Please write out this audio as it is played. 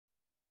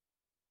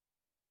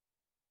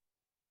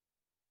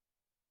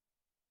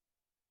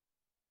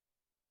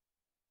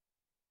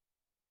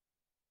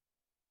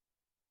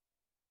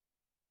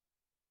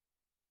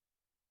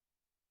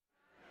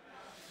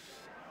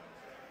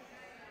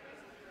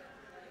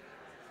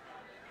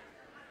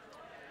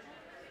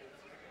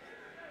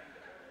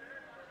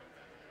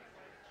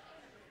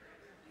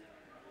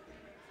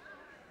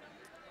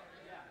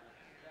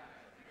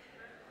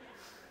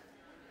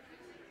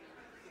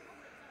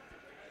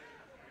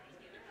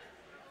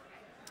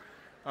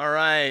All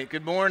right,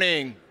 good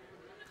morning.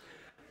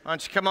 Why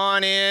don't you come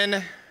on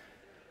in,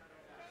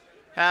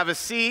 have a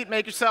seat,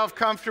 make yourself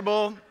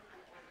comfortable.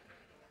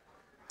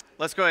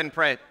 Let's go ahead and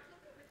pray.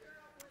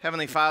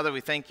 Heavenly Father,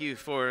 we thank you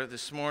for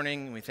this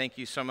morning. We thank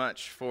you so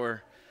much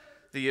for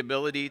the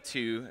ability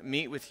to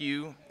meet with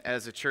you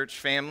as a church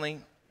family.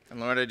 And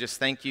Lord, I just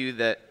thank you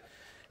that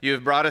you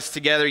have brought us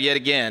together yet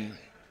again.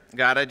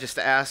 God, I just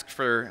ask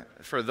for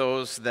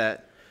those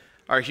that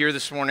are here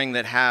this morning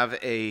that have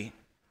a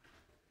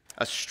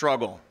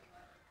struggle,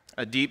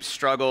 a deep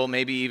struggle,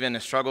 maybe even a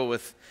struggle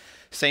with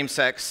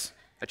same-sex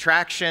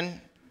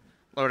attraction.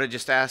 Lord, I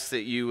just ask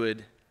that you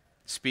would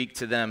speak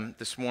to them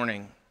this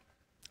morning.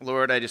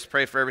 Lord, I just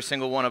pray for every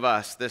single one of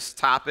us. This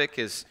topic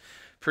is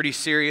a pretty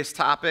serious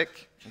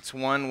topic. It's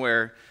one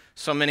where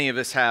so many of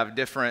us have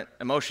different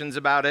emotions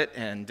about it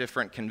and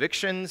different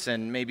convictions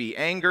and maybe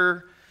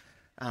anger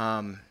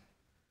and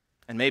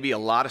maybe a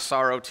lot of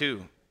sorrow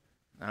too.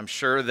 I'm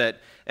sure that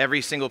every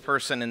single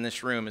person in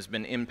this room has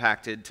been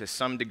impacted to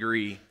some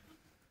degree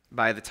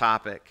by the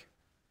topic.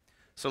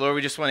 So Lord,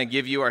 we just want to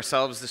give you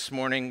ourselves this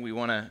morning. We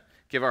want to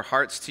give our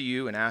hearts to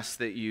you and ask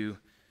that you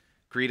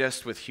greet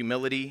us with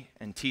humility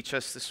and teach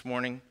us this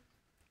morning.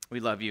 We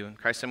love you. In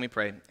Christ's name we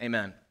pray.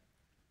 Amen.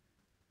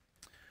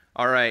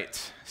 All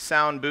right,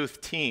 sound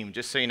booth team,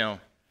 just so you know,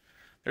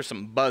 there's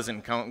some buzzing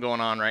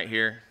going on right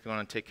here. If you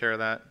want to take care of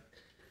that.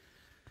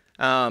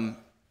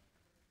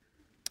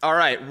 All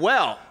right,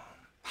 well,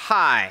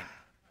 hi.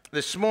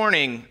 This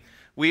morning,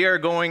 we are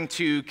going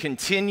to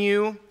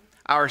continue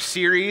our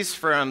series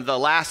from the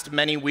last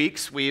many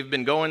weeks. We've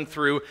been going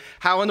through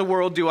how in the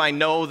world do I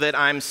know that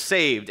I'm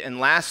saved? And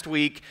last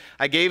week,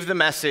 I gave the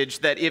message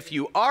that if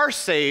you are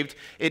saved,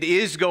 it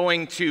is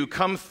going to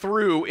come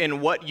through in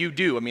what you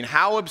do. I mean,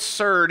 how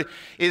absurd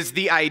is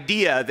the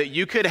idea that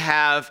you could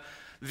have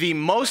the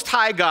Most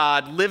High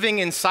God living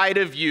inside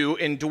of you,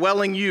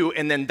 indwelling you,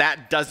 and then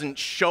that doesn't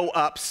show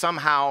up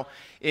somehow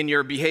in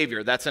your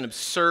behavior? That's an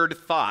absurd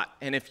thought.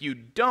 And if you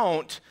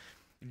don't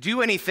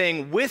do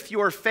anything with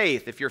your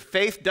faith, if your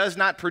faith does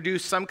not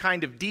produce some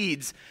kind of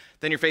deeds,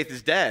 then your faith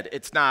is dead.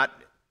 It's not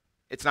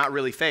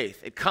really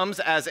faith. It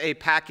comes as a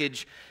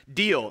package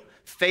deal.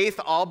 Faith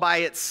all by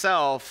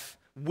itself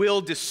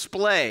will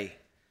display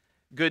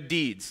good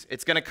deeds.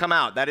 It's going to come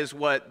out. That is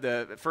what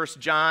the 1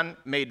 John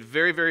made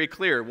very, very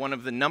clear. One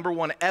of the number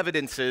one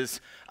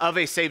evidences of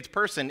a saved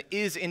person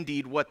is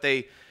indeed what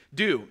they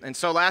do. And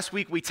so last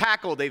week we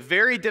tackled a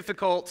very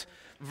difficult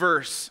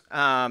verse,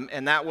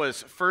 and that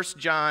was 1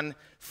 John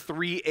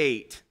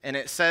 3:8, and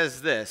it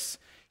says this: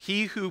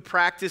 "He who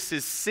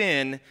practices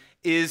sin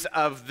is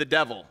of the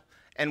devil."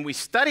 And we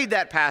studied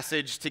that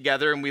passage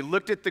together, and we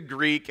looked at the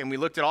Greek, and we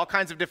looked at all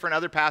kinds of different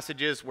other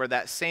passages where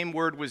that same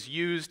word was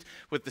used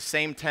with the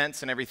same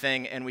tense and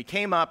everything, and we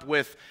came up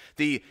with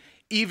the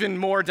even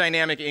more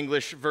dynamic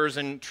English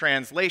version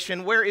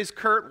translation. Where is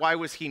Kurt? Why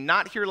was he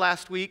not here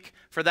last week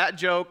for that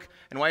joke?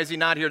 And why is he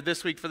not here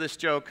this week for this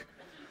joke?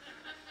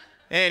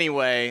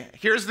 Anyway,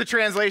 here's the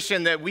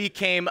translation that we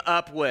came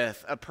up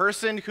with. A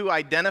person who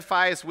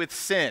identifies with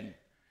sin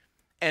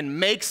and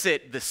makes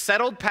it the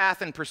settled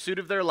path in pursuit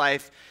of their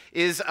life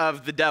is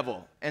of the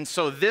devil. And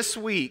so this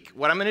week,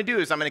 what I'm going to do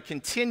is I'm going to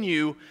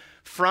continue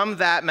from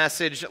that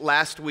message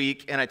last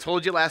week. And I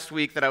told you last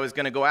week that I was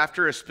going to go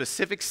after a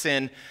specific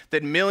sin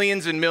that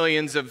millions and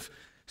millions of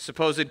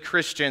supposed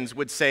Christians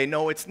would say,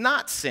 no, it's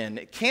not sin.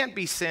 It can't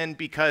be sin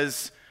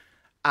because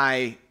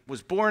I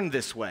was born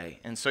this way.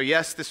 And so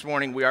yes, this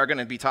morning we are going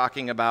to be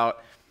talking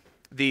about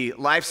the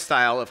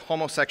lifestyle of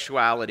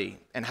homosexuality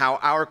and how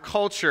our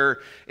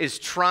culture is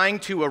trying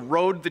to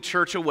erode the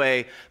church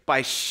away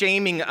by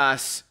shaming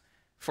us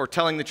for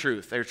telling the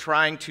truth. They're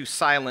trying to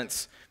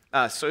silence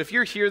us. So if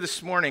you're here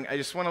this morning, I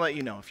just want to let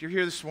you know, if you're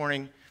here this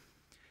morning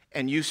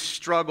and you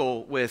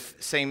struggle with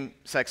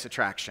same-sex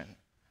attraction,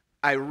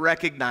 I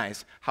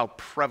recognize how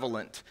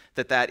prevalent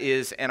that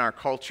is in our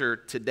culture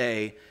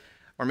today.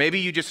 Or maybe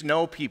you just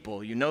know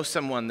people, you know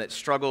someone that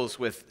struggles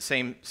with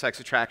same-sex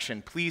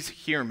attraction. Please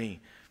hear me.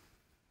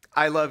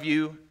 I love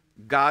you,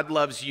 God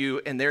loves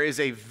you, and there is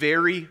a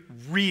very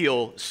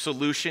real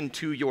solution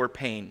to your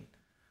pain.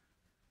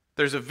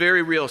 There's a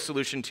very real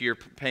solution to your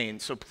pain.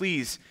 So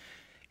please,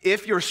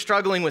 if you're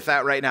struggling with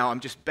that right now,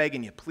 I'm just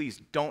begging you,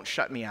 please don't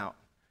shut me out.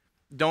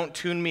 Don't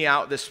tune me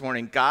out this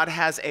morning. God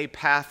has a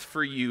path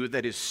for you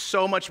that is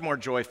so much more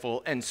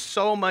joyful and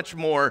so much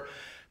more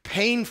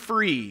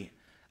pain-free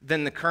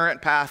than the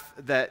current path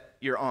that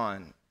you're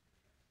on.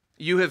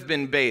 You have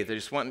been bathed. I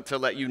just want to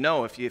let you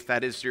know, if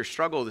that is your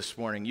struggle this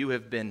morning, you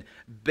have been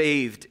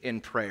bathed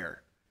in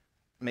prayer.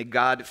 May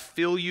God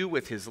fill you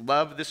with his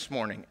love this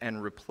morning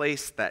and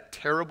replace that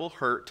terrible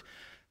hurt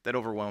that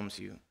overwhelms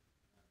you.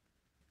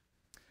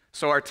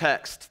 So our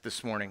text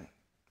this morning,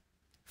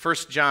 1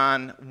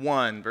 John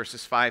 1,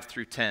 verses 5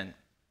 through 10.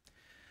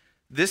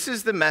 This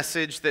is the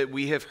message that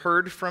we have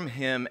heard from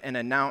him and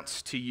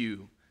announced to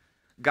you.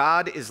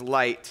 God is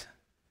light,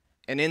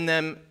 and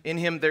in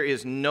him there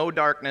is no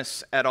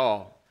darkness at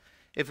all.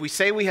 If we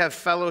say we have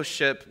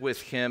fellowship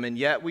with him and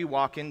yet we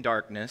walk in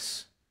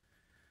darkness,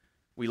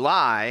 we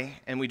lie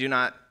and we do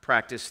not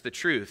practice the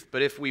truth.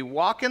 But if we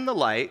walk in the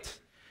light,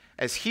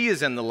 as he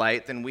is in the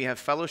light, then we have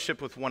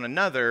fellowship with one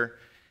another,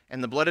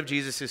 and the blood of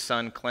Jesus, his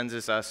son,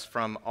 cleanses us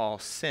from all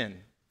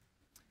sin.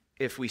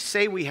 If we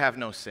say we have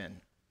no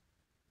sin,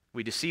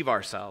 we deceive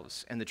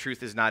ourselves, and the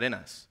truth is not in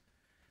us.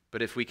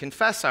 But if we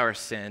confess our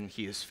sin,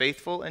 he is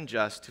faithful and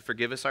just to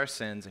forgive us our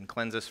sins and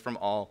cleanse us from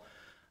all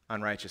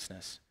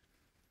unrighteousness.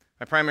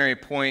 My primary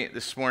point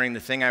this morning, the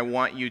thing I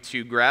want you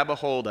to grab a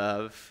hold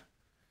of,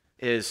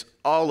 is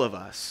all of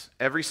us,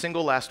 every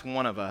single last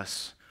one of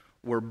us,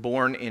 were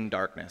born in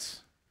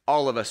darkness.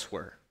 All of us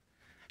were.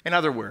 In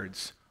other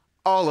words,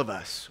 all of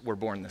us were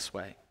born this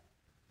way.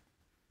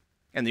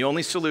 And the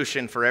only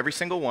solution for every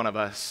single one of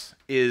us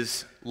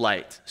is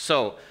light.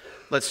 So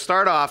let's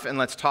start off and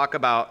let's talk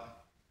about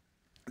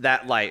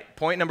that light.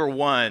 Point number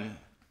one,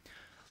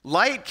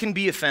 light can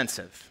be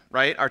offensive,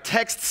 right? Our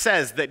text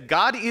says that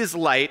God is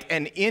light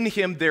and in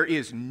him there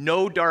is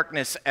no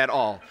darkness at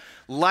all.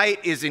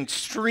 Light is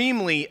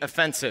extremely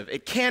offensive.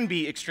 It can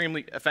be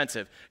extremely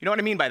offensive. You know what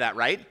I mean by that,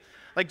 right?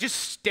 Like just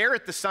stare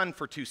at the sun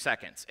for 2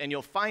 seconds and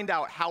you'll find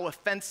out how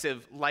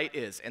offensive light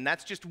is. And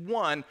that's just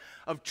one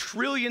of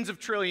trillions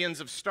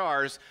of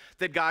stars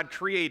that God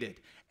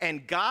created.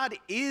 And God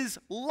is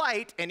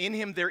light, and in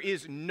him there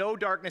is no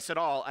darkness at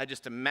all. I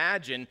just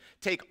imagine,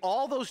 take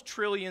all those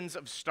trillions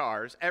of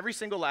stars, every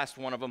single last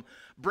one of them,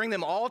 bring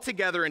them all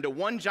together into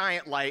one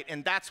giant light,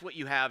 and that's what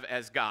you have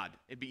as God.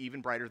 It'd be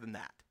even brighter than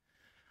that.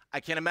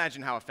 I can't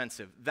imagine how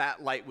offensive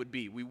that light would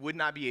be. We would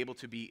not be able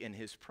to be in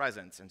his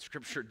presence, and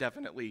Scripture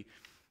definitely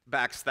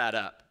backs that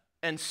up.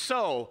 And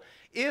so,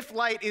 if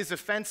light is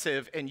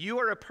offensive, and you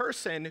are a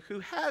person who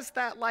has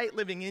that light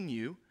living in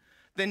you,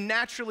 then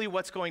naturally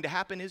what's going to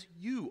happen is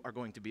you are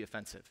going to be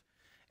offensive.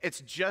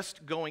 It's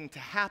just going to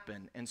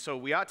happen. And so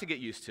we ought to get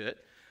used to it.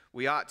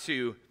 We ought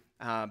to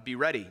be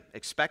ready,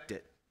 expect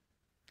it.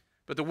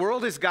 But the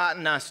world has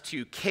gotten us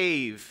to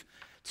cave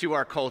to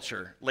our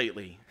culture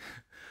lately.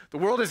 The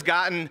world has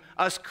gotten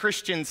us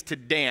Christians to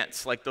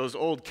dance like those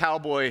old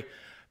cowboy,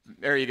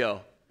 there you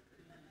go.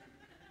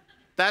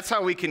 That's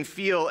how we can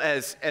feel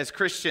as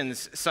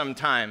Christians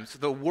sometimes.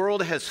 The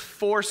world has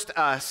forced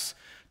us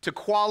to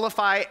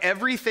qualify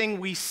everything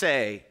we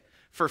say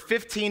for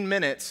 15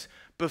 minutes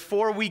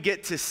before we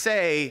get to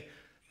say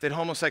that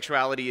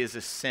homosexuality is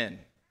a sin,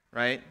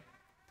 right?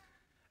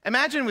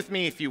 Imagine with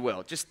me, if you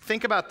will, just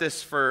think about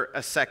this for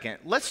a second.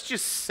 Let's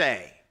just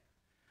say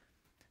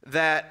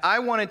that I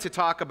wanted to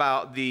talk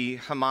about the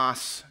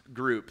Hamas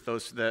group,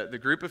 the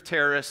group of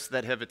terrorists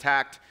that have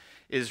attacked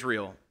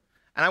Israel.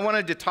 And I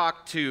wanted to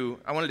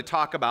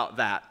talk about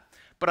that.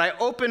 But I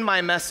opened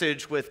my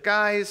message with,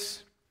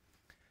 guys,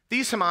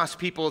 these Hamas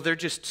people, they're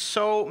just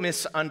so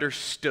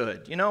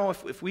misunderstood. You know,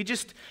 if we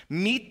just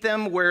meet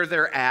them where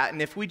they're at,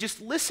 and if we just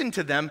listen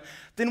to them,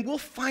 then we'll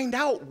find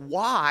out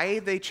why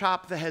they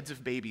chop the heads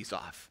of babies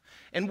off.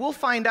 And we'll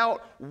find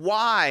out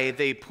why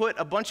they put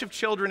a bunch of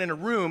children in a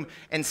room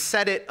and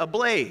set it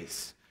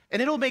ablaze.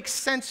 And it'll make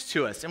sense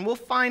to us. And we'll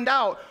find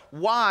out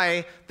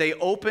why they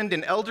opened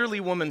an elderly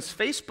woman's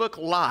Facebook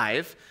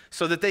Live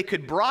so that they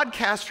could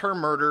broadcast her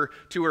murder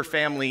to her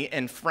family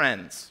and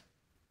friends.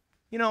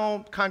 You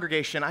know,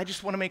 congregation, I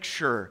just want to make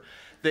sure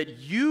that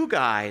you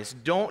guys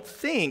don't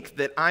think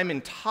that I'm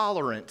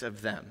intolerant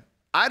of them.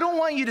 I don't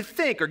want you to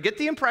think or get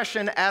the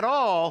impression at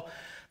all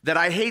that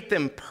I hate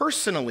them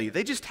personally.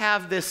 They just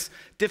have this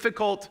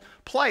difficult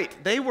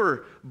plight. They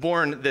were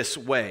born this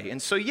way.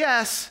 And so,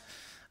 yes,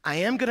 I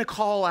am going to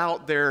call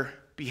out their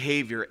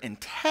behavior.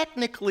 And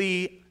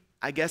technically,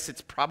 I guess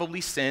it's probably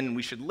sin.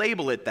 We should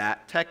label it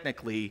that,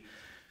 technically.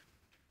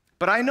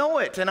 But I know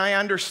it and I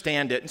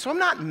understand it. And so I'm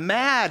not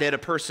mad at a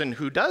person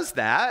who does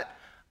that.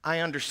 I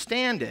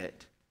understand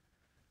it.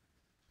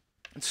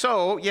 And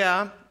so,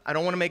 yeah, I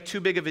don't want to make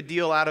too big of a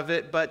deal out of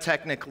it, but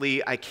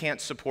technically I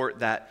can't support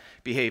that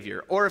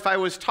behavior. Or if I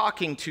was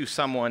talking to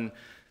someone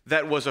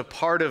that was a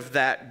part of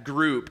that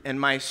group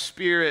and my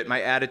spirit,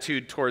 my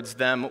attitude towards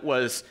them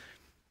was,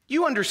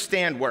 you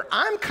understand where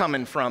I'm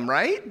coming from,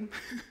 right?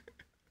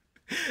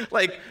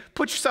 Like,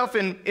 put yourself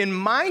in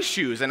my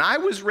shoes, and I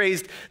was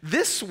raised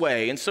this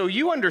way, and so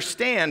you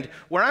understand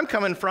where I'm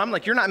coming from.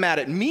 Like, you're not mad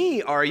at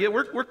me, are you?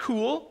 We're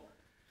cool.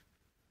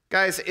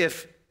 Guys,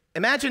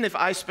 imagine if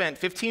I spent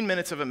 15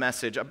 minutes of a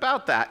message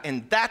about that,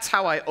 and that's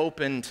how I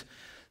opened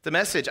the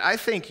message. I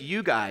think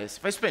you guys,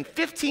 if I spent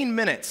 15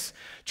 minutes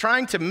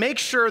trying to make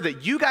sure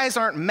that you guys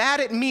aren't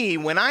mad at me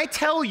when I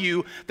tell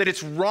you that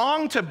it's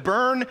wrong to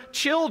burn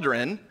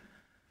children,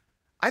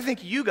 I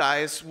think you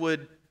guys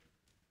would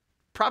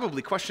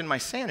probably question my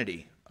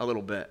sanity a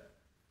little bit.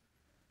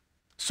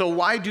 So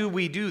why do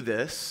we do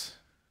this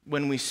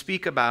when we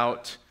speak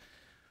about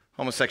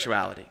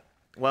homosexuality?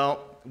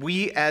 Well,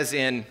 we as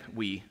in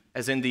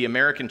the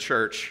American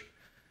church,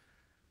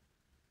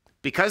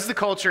 because the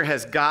culture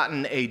has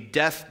gotten a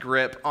death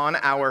grip on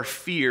our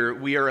fear,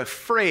 we are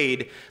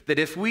afraid that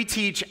if we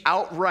teach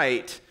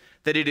outright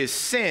that it is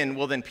sin,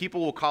 well, then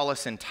people will call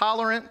us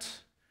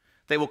intolerant.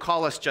 They will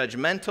call us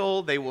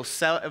judgmental. They will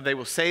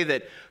say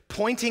that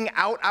pointing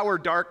out our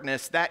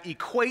darkness, that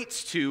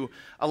equates to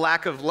a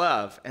lack of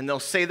love. And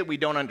they'll say that we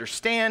don't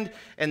understand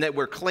and that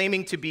we're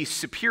claiming to be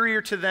superior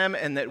to them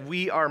and that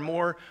we are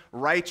more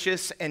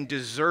righteous and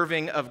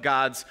deserving of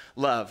God's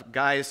love.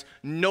 Guys,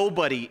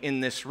 nobody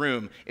in this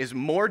room is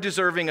more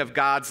deserving of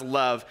God's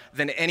love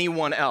than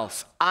anyone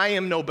else. I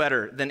am no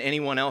better than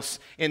anyone else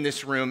in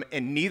this room,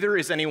 and neither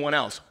is anyone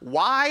else.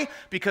 Why?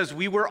 Because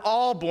we were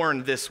all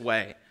born this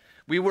way.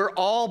 We were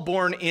all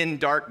born in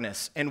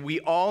darkness, and we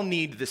all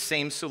need the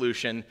same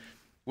solution,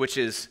 which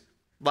is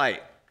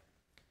light.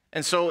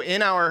 And so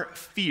in our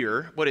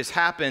fear, what has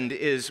happened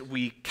is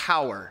we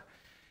cower,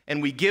 and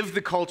we give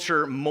the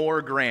culture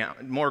more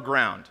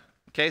ground.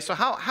 Okay, so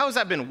how has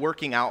that been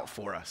working out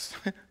for us?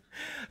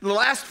 The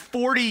last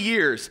 40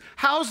 years,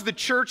 how's the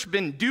church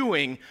been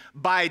doing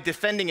by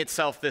defending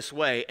itself this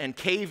way and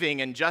caving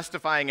and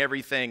justifying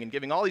everything and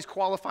giving all these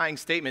qualifying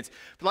statements?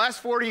 For the last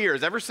 40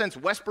 years, ever since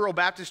Westboro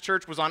Baptist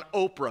Church was on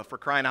Oprah, for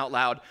crying out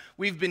loud,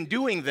 we've been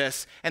doing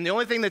this, and the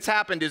only thing that's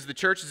happened is the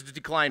church has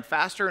declined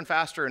faster and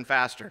faster and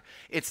faster.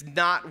 It's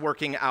not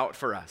working out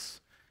for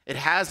us. It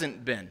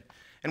hasn't been.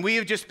 And we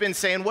have just been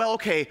saying, well,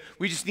 okay,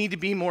 we just need to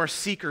be more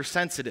seeker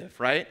sensitive,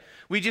 right?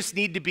 We just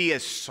need to be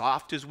as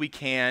soft as we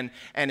can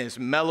and as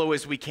mellow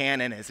as we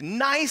can and as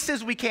nice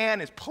as we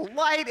can, as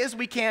polite as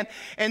we can,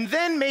 and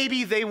then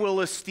maybe they will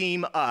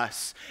esteem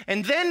us.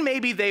 And then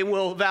maybe they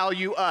will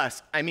value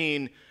us. I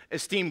mean,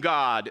 esteem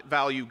God,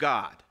 value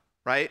God,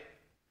 right?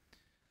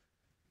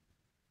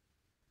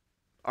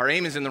 Our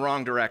aim is in the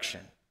wrong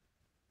direction.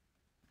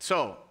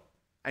 So,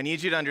 I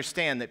need you to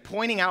understand that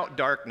pointing out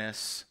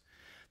darkness,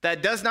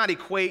 that does not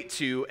equate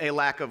to a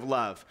lack of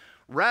love.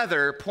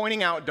 Rather,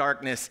 pointing out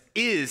darkness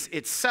is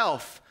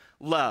itself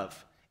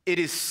love. It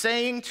is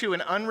saying to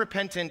an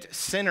unrepentant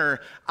sinner,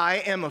 I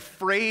am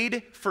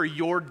afraid for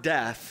your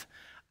death.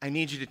 I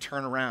need you to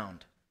turn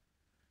around.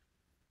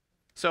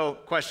 So,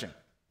 question.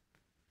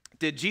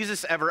 Did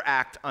Jesus ever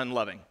act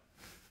unloving?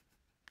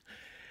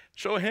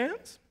 Show of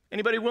hands.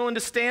 Anybody willing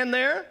to stand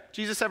there?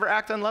 Jesus ever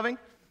act unloving?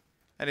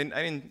 I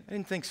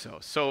didn't think so.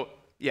 So,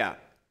 yeah.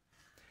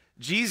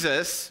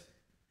 Jesus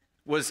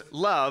was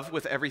love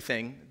with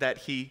everything that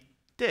he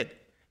did.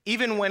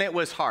 Even when it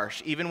was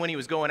harsh, even when he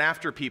was going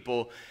after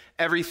people,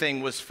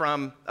 everything was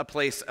from a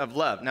place of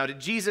love. Now, did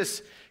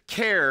Jesus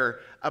care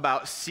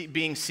about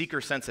being seeker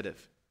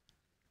sensitive?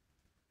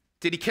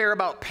 Did he care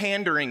about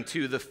pandering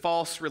to the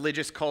false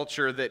religious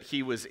culture that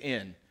he was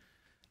in?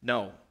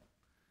 No.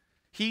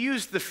 He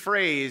used the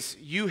phrase,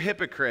 you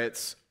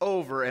hypocrites,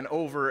 over and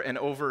over and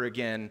over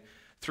again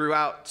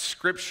throughout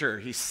Scripture.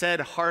 He said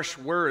harsh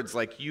words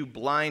like, you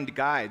blind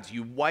guides,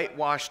 you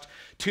whitewashed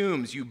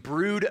tombs, you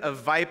brood of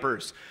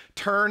vipers,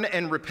 turn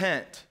and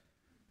repent.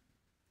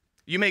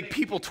 You make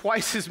people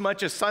twice as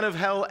much a son of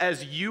hell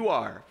as you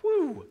are.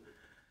 Woo!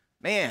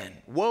 Man,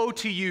 woe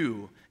to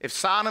you. If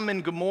Sodom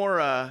and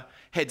Gomorrah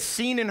had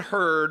seen and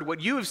heard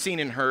what you have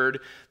seen and heard,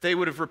 they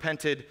would have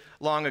repented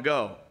long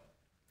ago.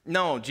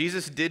 No,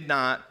 Jesus did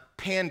not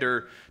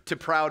pander to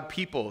proud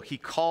people. He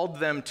called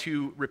them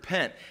to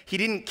repent. He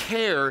didn't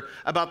care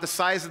about the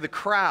size of the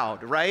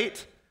crowd,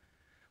 right?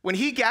 When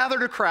he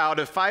gathered a crowd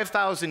of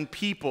 5,000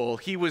 people,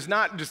 he was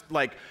not just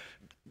like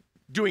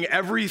doing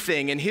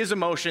everything in his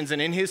emotions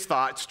and in his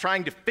thoughts,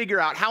 trying to figure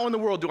out how in the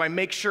world do I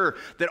make sure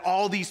that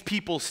all these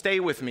people stay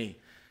with me.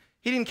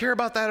 He didn't care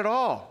about that at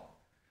all.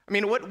 I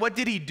mean, what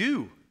did he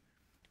do?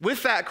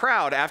 With that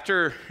crowd,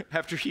 after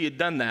he had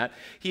done that,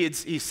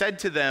 he said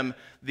to them,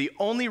 the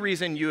only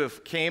reason you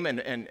have came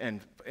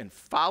and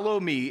follow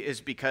me is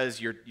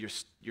because your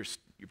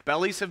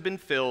bellies have been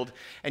filled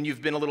and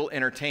you've been a little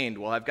entertained.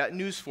 Well, I've got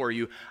news for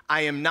you.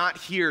 I am not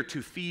here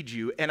to feed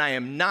you, and I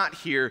am not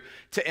here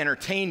to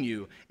entertain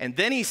you. And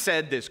then he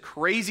said this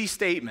crazy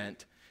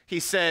statement. He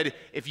said,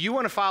 if you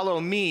want to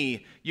follow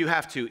me, you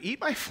have to eat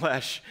my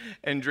flesh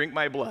and drink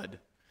my blood.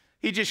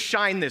 He just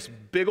shined this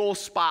big old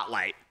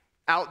spotlight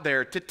out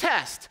there to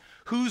test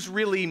who's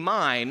really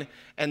mine,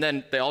 and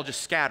then they all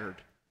just scattered.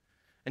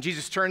 And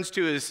Jesus turns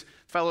to his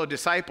fellow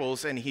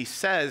disciples and he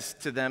says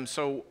to them,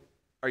 so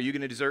are you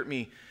going to desert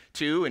me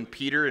too? And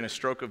Peter, in a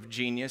stroke of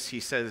genius, he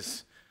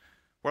says,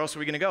 where else are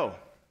we going to go?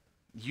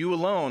 You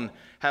alone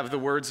have the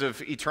words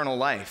of eternal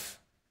life.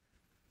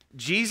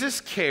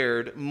 Jesus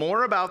cared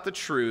more about the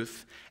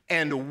truth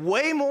and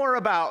way more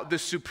about the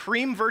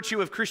supreme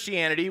virtue of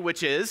Christianity,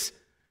 which is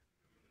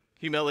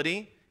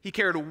humility. He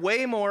cared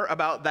way more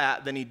about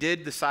that than he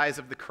did the size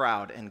of the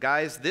crowd. And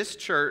guys, this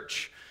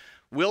church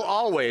will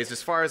always,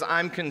 as far as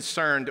I'm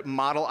concerned,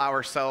 model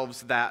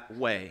ourselves that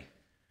way.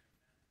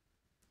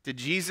 Did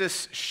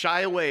Jesus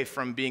shy away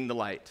from being the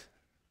light?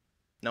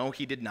 No,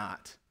 he did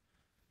not.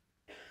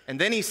 And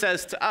then he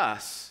says to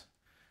us,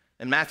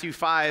 in Matthew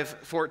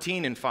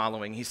 5:14 and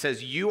following, he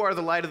says, you are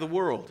the light of the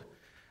world.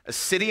 A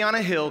city on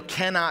a hill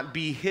cannot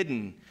be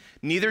hidden.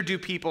 Neither do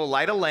people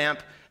light a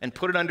lamp and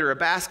put it under a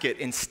basket.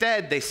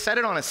 Instead, they set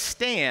it on a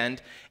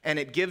stand, and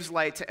it gives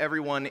light to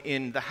everyone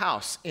in the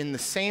house. In the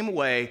same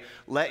way,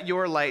 let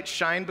your light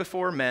shine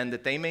before men,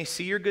 that they may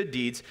see your good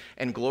deeds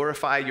and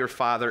glorify your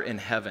Father in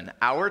heaven.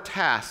 Our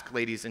task,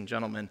 ladies and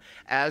gentlemen,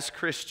 as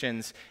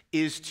Christians,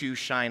 is to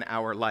shine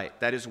our light.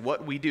 That is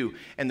what we do.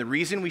 And the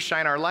reason we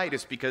shine our light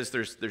is because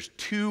there's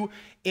two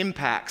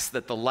impacts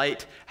that the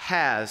light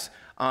has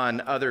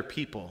on other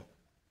people.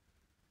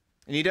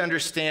 You need to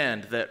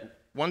understand that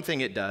one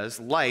thing it does,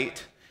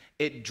 light,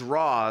 it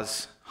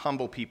draws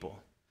humble people.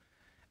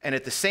 And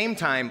at the same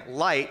time,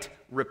 light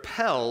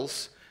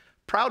repels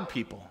proud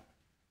people.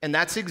 And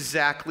that's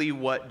exactly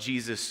what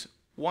Jesus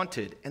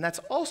wanted. And that's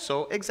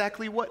also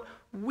exactly what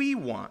we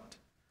want.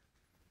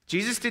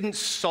 Jesus didn't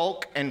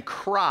sulk and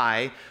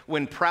cry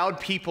when proud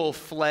people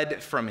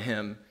fled from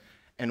him.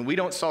 And we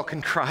don't sulk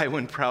and cry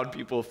when proud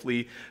people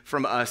flee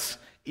from us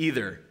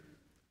either.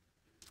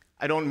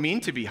 I don't mean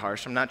to be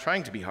harsh. I'm not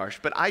trying to be harsh.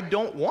 But I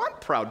don't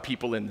want proud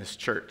people in this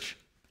church.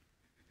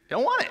 I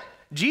don't want it.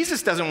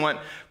 Jesus doesn't want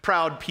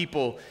proud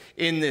people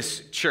in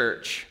this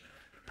church.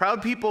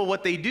 Proud people,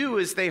 what they do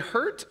is they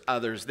hurt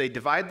others. They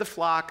divide the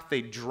flock.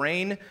 They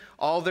drain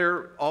all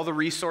the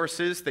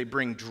resources. They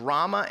bring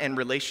drama and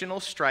relational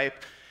strife.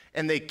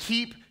 And they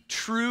keep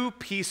true,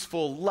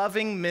 peaceful,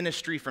 loving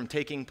ministry from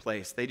taking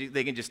place. They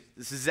can just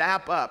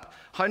zap up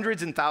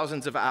hundreds and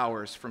thousands of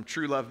hours from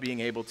true love being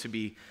able to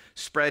be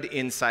spread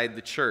inside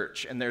the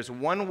church. And there's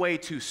one way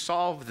to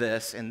solve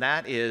this, and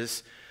that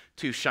is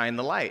to shine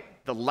the light.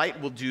 The light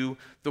will do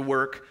the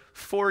work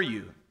for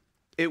you.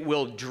 It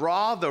will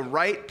draw the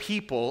right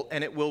people,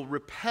 and it will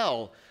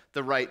repel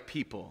the right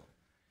people.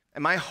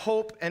 And my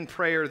hope and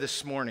prayer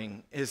this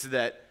morning is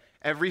that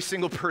every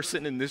single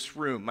person in this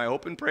room, my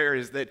hope and prayer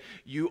is that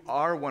you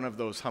are one of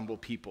those humble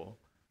people,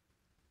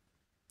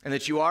 and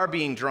that you are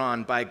being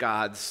drawn by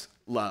God's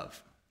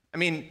love. I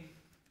mean,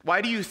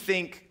 why do you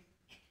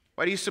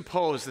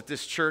suppose that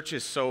this church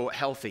is so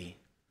healthy?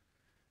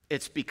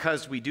 It's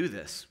because we do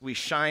this. We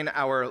shine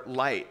our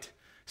light.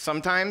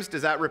 Sometimes,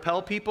 does that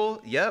repel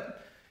people?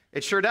 Yep,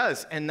 it sure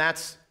does, and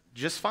that's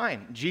just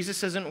fine.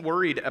 Jesus isn't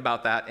worried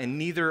about that, and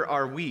neither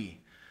are we.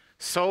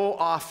 So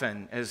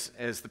often, as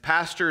the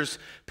pastors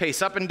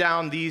pace up and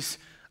down these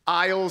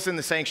aisles in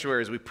the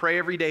sanctuaries, we pray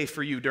every day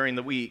for you during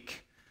the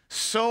week.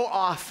 So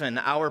often,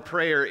 our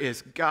prayer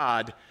is,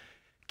 God,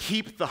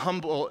 keep the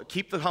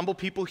humble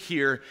people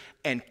here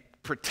and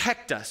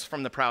protect us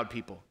from the proud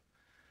people.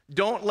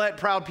 Don't let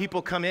proud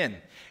people come in.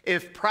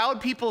 If proud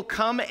people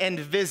come and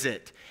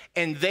visit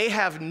and they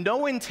have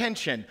no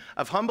intention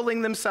of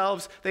humbling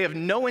themselves, they have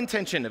no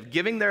intention of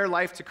giving their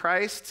life to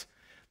Christ,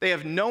 they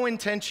have no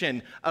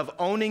intention of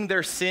owning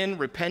their sin,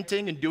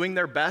 repenting, and doing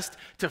their best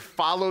to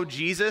follow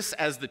Jesus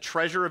as the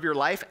treasure of your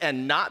life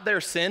and not their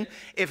sin,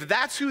 if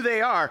that's who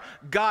they are,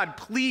 God,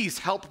 please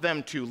help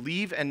them to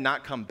leave and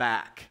not come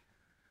back.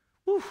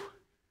 Whew.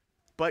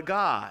 But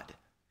God,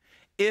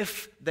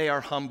 if they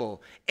are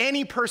humble,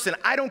 any person,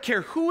 I don't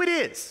care who it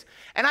is,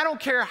 and I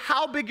don't care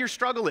how big your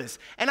struggle is,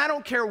 and I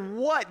don't care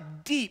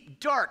what deep,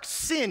 dark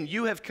sin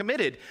you have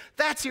committed,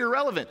 that's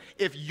irrelevant.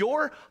 If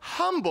you're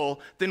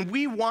humble, then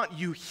we want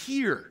you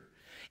here.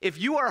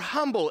 If you are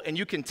humble and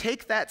you can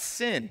take that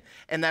sin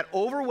and that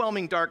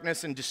overwhelming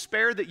darkness and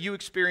despair that you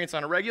experience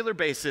on a regular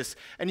basis,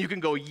 and you can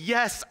go,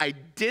 yes, I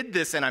did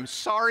this, and I'm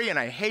sorry, and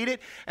I hate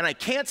it, and I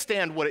can't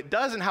stand what it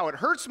does and how it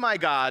hurts my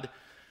God,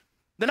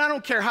 then I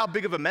don't care how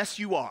big of a mess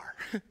you are.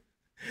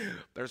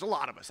 There's a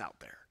lot of us out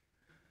there.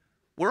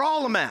 We're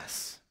all a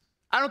mess.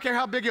 I don't care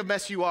how big of a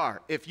mess you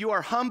are. If you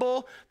are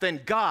humble,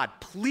 then God,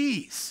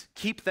 please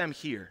keep them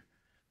here.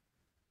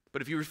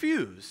 But if you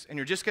refuse and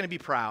you're just going to be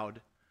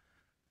proud,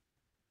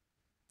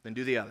 then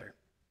do the other.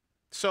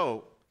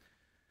 So,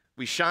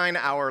 we shine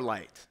our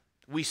light.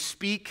 We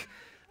speak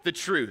the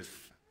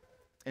truth.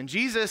 And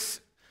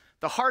Jesus,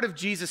 the heart of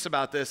Jesus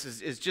about this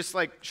is just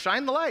like,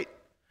 shine the light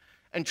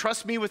and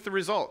trust me with the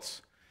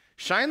results.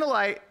 Shine the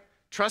light,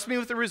 trust me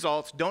with the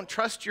results. Don't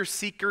trust your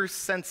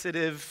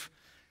seeker-sensitive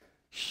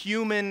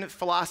human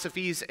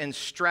philosophies and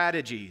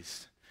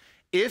strategies.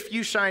 If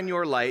you shine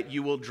your light,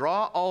 you will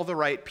draw all the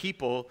right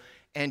people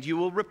and you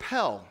will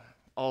repel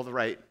all the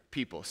right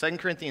people. 2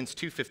 Corinthians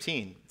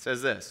 2:15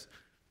 says this,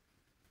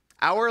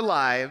 our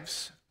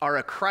lives are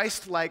a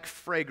Christ-like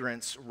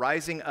fragrance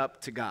rising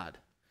up to God.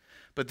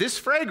 But this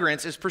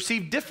fragrance is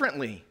perceived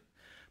differently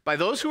by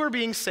those who are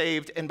being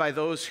saved and by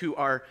those who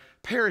are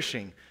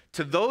perishing.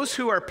 To those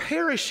who are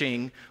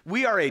perishing,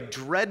 we are a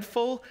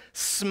dreadful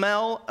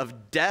smell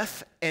of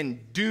death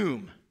and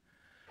doom.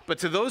 But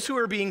to those who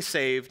are being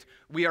saved,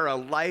 we are a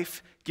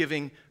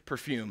life-giving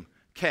perfume.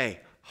 Okay,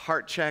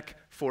 heart check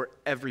for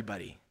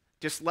everybody.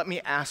 Just let me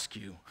ask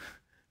you,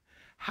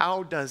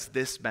 how does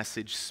this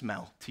message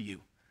smell to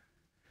you?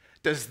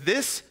 Does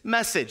this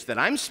message that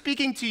I'm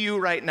speaking to you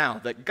right now,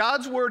 that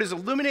God's word is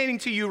illuminating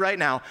to you right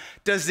now,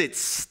 does it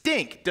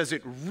stink? Does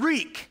it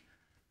reek?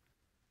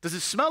 Does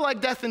it smell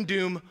like death and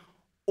doom?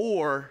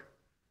 Or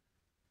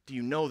do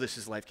you know this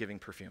is life-giving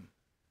perfume?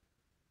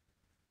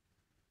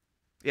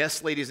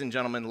 Yes, ladies and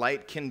gentlemen,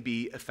 light can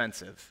be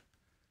offensive,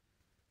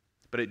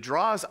 but it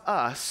draws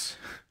us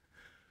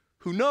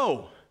who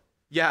know,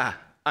 yeah,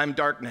 I'm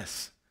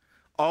darkness.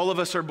 All of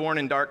us are born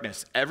in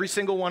darkness. Every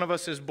single one of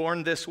us is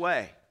born this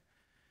way.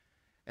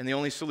 And the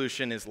only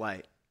solution is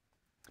light.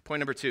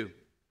 Point number 2.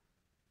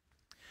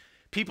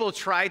 People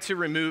try to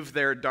remove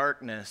their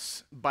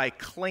darkness by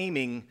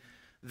claiming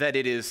that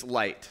it is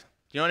light.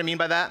 You know what I mean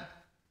by that?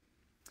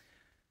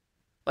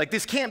 Like,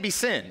 this can't be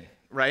sin,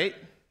 right?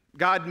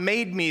 God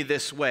made me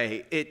this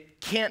way. It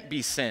can't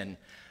be sin.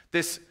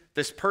 This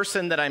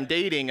person that I'm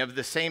dating of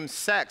the same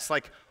sex,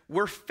 like,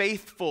 we're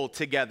faithful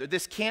together.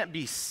 This can't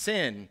be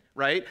sin,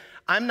 right?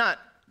 I'm not,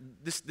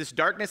 this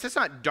darkness, it's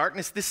not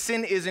darkness. This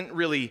sin isn't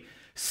really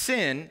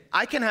sin.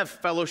 I can have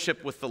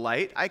fellowship with the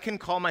light. I can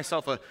call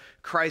myself a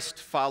Christ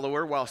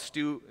follower while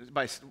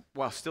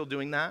still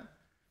doing that.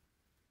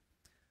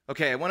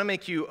 Okay, I want to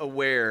make you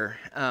aware,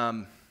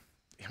 I'm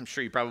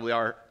sure you probably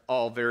are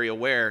all very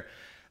aware,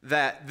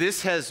 that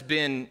this has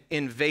been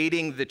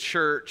invading the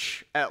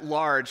church at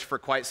large for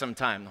quite some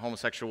time, the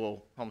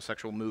homosexual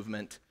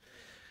movement.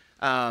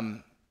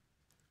 A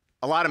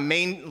lot of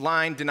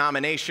mainline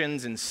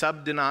denominations and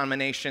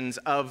sub-denominations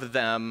of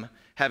them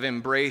have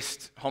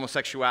embraced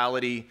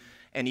homosexuality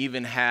and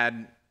even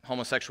had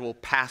homosexual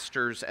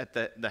pastors at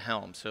the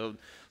helm. So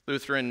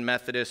Lutheran,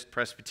 Methodist,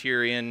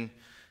 Presbyterian,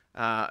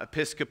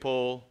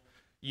 Episcopal,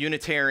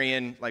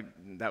 Unitarian, like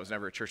that was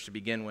never a church to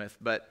begin with,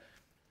 but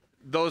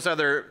those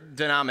other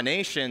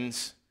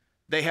denominations,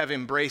 they have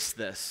embraced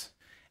this.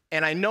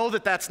 And I know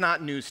that that's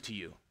not news to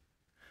you,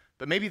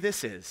 but maybe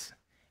this is.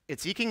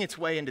 It's eking its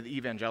way into the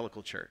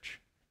evangelical church.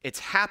 It's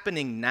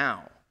happening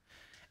now.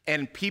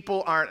 And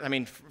people aren't, I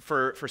mean,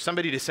 for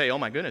somebody to say, oh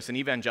my goodness, an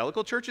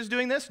evangelical church is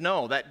doing this?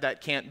 No,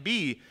 that can't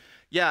be.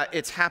 Yeah,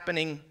 it's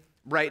happening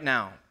right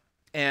now.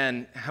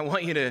 And I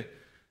want you to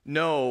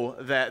know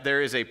that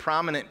there is a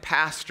prominent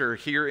pastor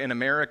here in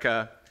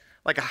America,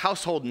 like a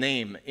household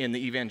name in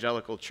the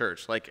evangelical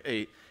church, like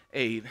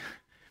an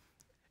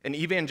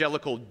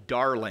evangelical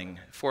darling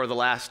for the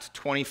last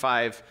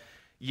 25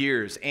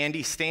 years.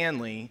 Andy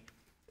Stanley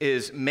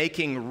is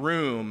making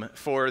room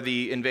for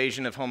the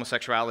invasion of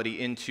homosexuality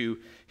into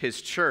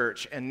his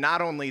church. And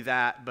not only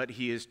that, but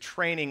he is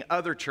training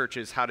other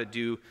churches how to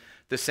do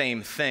the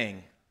same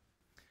thing.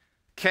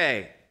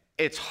 Okay,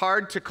 it's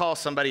hard to call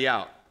somebody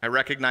out. I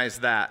recognize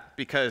that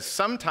because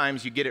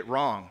sometimes you get it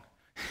wrong.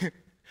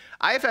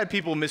 I have had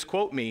people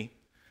misquote me.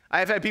 I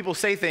have had people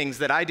say things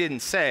that I didn't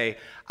say.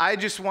 I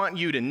just want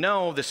you to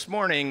know this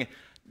morning,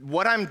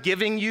 what I'm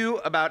giving you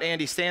about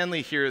Andy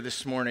Stanley here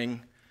this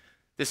morning,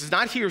 this is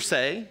not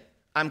hearsay.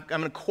 I'm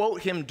going to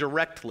quote him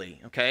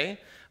directly, okay? I'm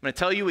going to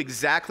tell you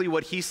exactly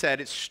what he said.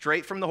 It's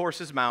straight from the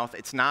horse's mouth.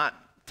 It's not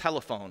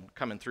telephone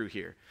coming through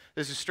here.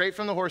 This is straight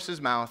from the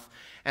horse's mouth,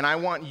 and I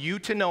want you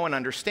to know and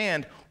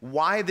understand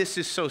why this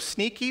is so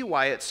sneaky,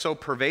 why it's so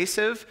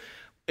pervasive.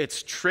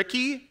 It's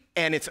tricky,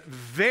 and it's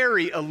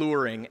very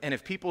alluring, and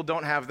if people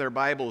don't have their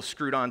Bibles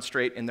screwed on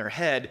straight in their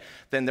head,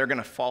 then they're going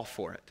to fall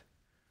for it.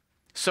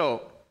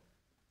 So,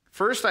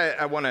 first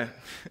I want to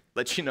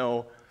let you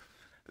know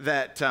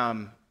that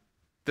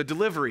the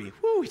delivery,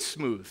 it's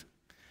smooth.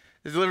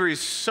 The delivery is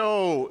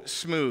so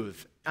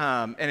smooth,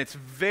 and it's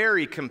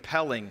very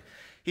compelling.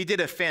 He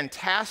did a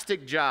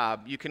fantastic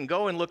job. You can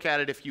go and look at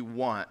it if you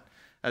want,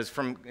 as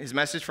from his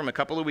message from a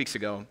couple of weeks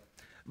ago.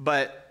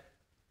 But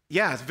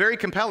yeah, it's very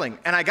compelling.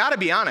 And I gotta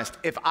be honest,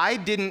 if I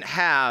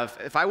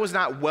was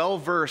not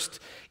well-versed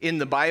in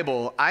the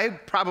Bible, I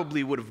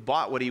probably would have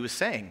bought what he was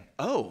saying.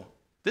 Oh,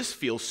 this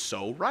feels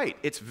so right.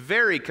 It's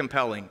very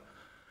compelling,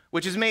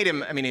 which has made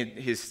him,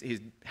 he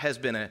has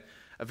been a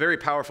very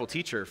powerful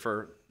teacher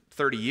for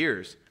 30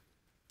 years.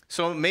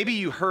 So maybe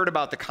you heard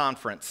about the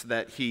conference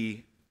that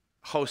he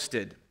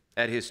hosted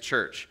at his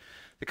church.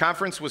 The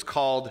conference was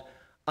called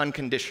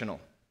Unconditional.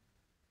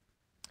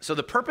 So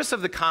the purpose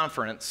of the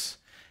conference,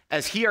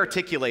 as he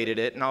articulated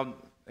it, and I'm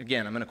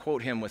going to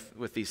quote him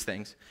with these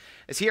things.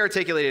 As he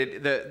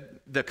articulated,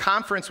 the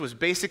conference was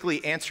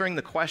basically answering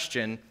the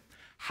question,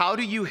 how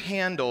do you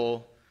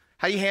handle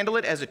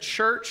it as a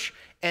church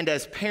and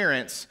as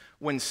parents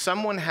when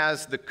someone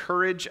has the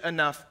courage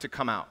enough to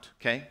come out,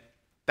 okay?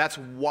 That's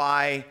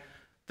why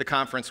the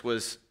conference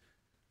was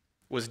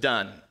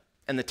done.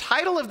 And the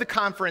title of the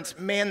conference,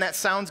 man, that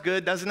sounds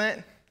good, doesn't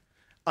it?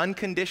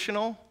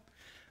 Unconditional.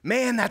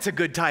 Man, that's a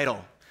good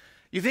title.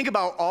 You think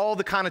about all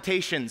the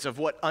connotations of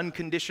what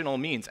unconditional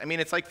means. I mean,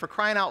 it's like, for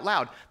crying out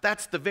loud,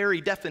 that's the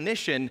very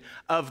definition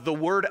of the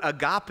word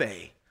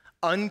agape,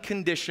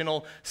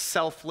 unconditional,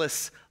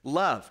 selfless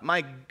love.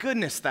 My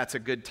goodness, that's a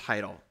good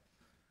title.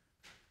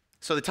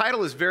 So the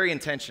title is very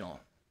intentional.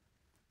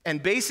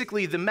 And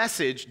basically the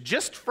message,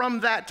 just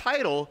from that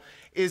title,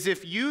 is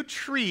if you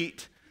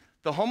treat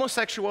the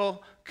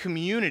homosexual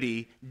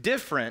community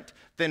different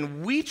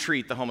than we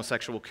treat the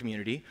homosexual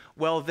community,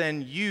 well,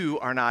 then you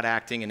are not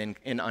acting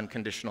in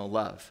unconditional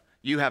love.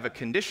 You have a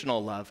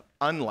conditional love,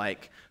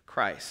 unlike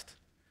Christ.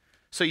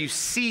 So you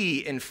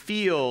see and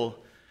feel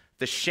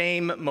the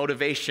shame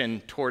motivation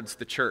towards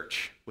the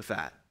church with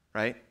that,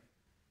 right?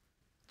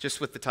 just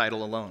with the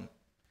title alone.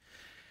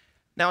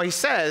 Now, he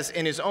says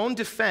in his own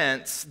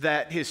defense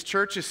that his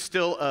church is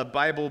still a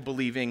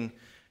Bible-believing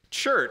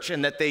church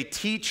and that they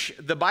teach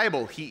the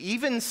Bible. He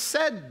even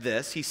said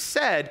this. He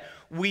said,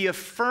 we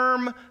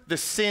affirm the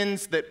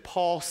sins that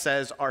Paul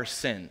says are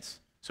sins.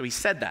 So he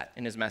said that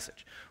in his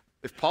message.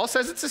 If Paul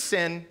says it's a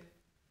sin,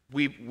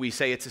 we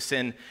say it's a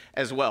sin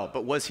as well.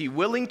 But was he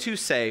willing to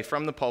say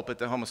from the pulpit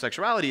that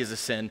homosexuality is a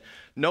sin?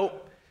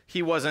 Nope,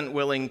 he wasn't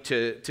willing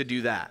to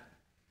do that.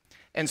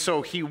 And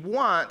so he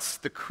wants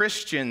the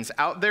Christians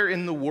out there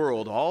in the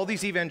world, all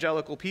these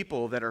evangelical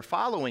people that are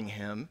following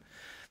him,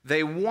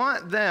 he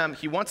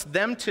wants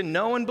them to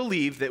know and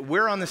believe that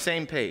we're on the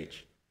same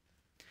page.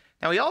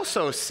 Now, he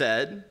also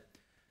said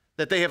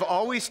that they have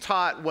always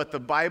taught what the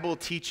Bible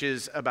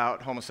teaches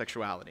about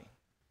homosexuality,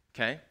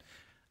 okay?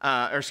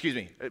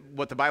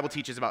 What the Bible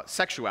teaches about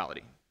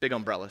sexuality, big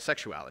umbrella,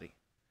 sexuality.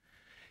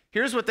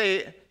 Here's what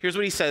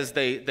he says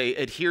they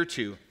adhere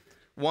to.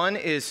 One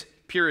is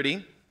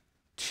purity.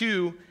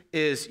 Two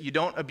is you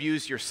don't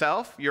abuse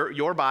yourself,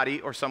 your body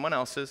or someone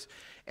else's.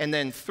 And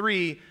then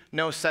 3,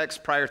 no sex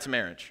prior to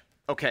marriage.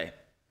 Okay,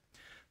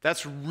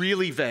 that's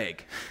really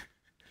vague.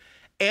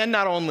 And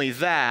not only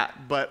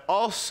that, but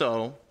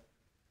also,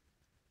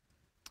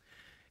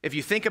 if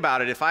you think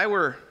about it, if I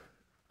were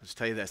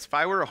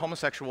a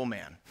homosexual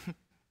man,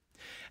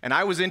 and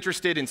I was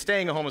interested in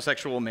staying a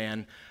homosexual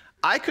man,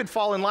 I could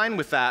fall in line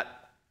with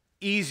that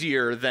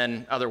easier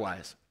than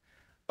otherwise.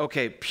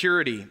 Okay,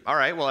 purity. All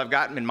right, well, I've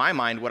got in my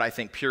mind what I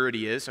think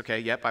purity is. Okay,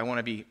 yep, I want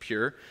to be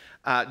pure.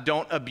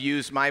 Don't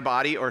abuse my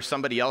body or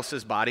somebody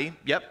else's body.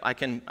 Yep, I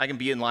can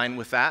be in line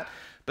with that.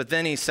 But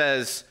then he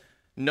says,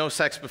 no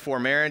sex before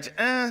marriage.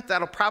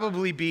 That'll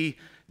probably be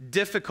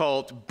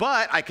difficult,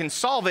 but I can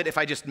solve it if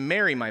I just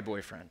marry my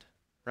boyfriend,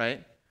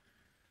 right?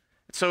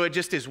 So it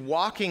just is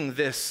walking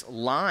this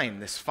line,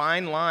 this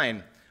fine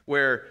line,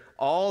 where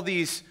all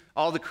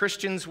the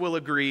Christians will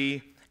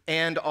agree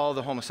and all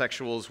the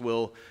homosexuals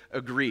will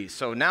agree.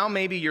 So now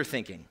maybe you're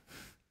thinking,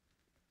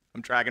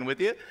 I'm tracking with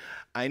you.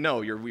 I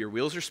know your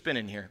wheels are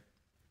spinning here.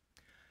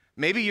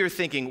 Maybe you're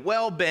thinking,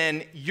 well,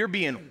 Ben, you're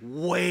being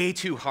way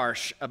too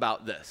harsh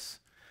about this.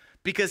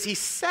 Because he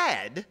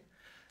said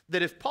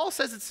that if Paul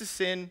says it's a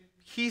sin,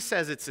 he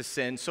says it's a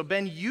sin. So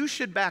Ben, you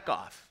should back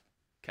off.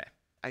 Okay,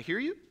 I hear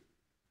you.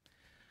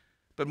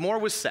 But more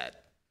was said.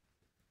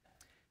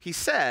 He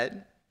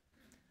said,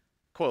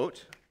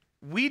 quote,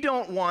 we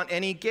don't want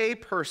any gay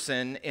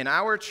person in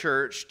our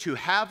church to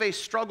have a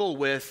struggle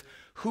with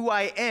who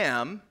I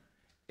am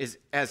is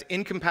as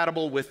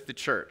incompatible with the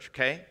church,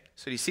 okay?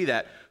 So you see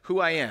that, who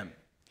I am.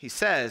 He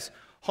says,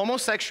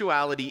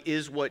 homosexuality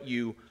is what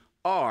you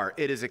are.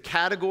 It is a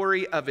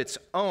category of its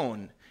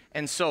own.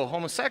 And so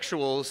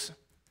homosexuals,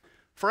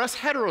 for us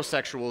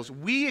heterosexuals,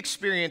 we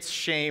experience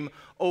shame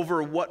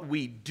over what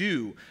we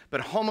do, but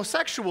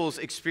homosexuals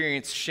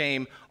experience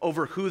shame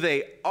over who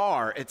they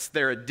are.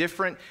 They're a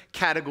different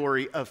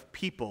category of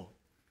people.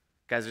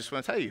 Guys, I just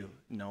want to tell you,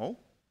 no,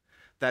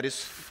 that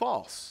is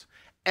false.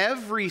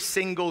 Every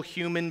single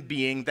human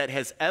being that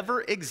has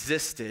ever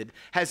existed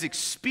has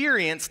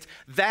experienced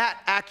that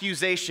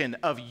accusation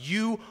of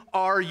you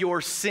are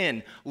your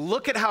sin.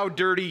 Look at how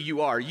dirty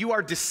you are. You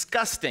are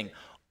disgusting.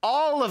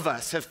 All of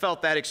us have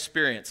felt that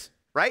experience,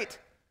 right?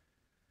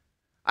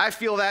 I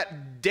feel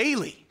that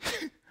daily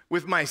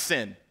with my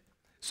sin.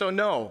 So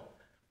no,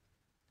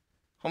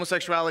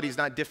 homosexuality is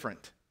not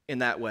different in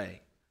that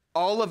way.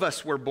 All of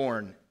us were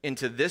born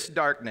into this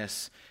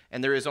darkness,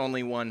 and there is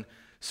only one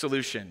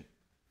solution.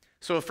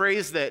 So a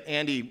phrase that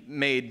Andy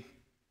made,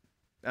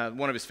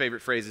 one of his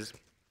favorite phrases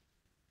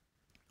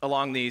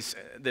along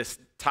this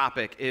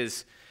topic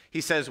is,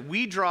 he says,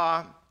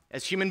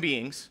 as human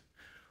beings,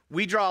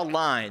 we draw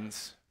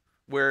lines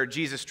where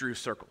Jesus drew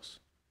circles.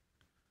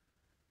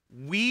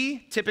 We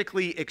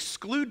typically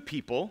exclude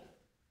people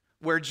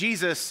where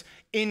Jesus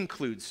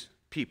includes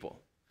people.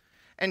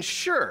 And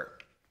sure,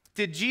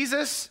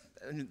 there's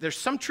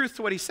some truth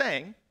to what he's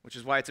saying, which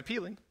is why it's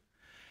appealing.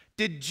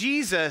 Did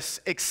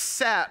Jesus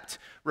accept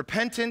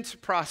repentant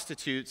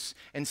prostitutes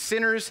and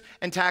sinners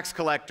and tax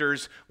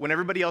collectors when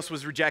everybody else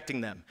was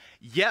rejecting them?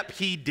 Yep,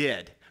 he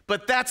did.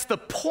 But that's the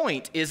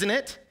point, isn't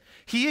it?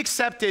 He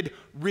accepted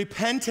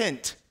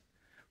repentant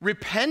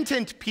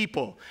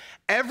people.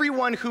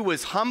 Everyone who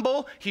was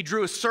humble, he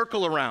drew a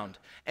circle around.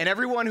 And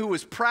everyone who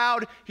was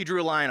proud, he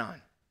drew a line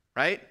on,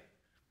 right?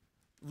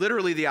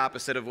 Literally the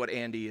opposite of what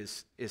Andy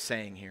is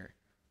saying here.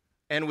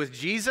 And with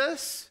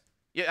Jesus,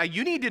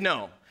 you need to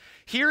know,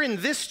 here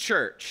in this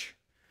church,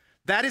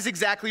 that is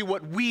exactly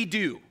what we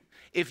do.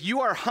 If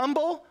you are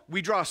humble,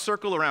 we draw a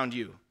circle around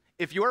you.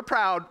 If you are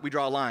proud, we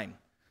draw a line.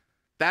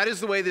 That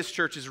is the way this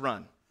church is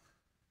run.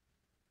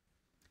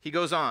 He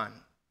goes on.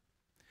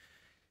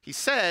 He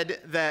said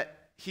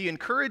that he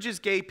encourages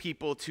gay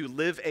people to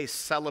live a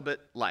celibate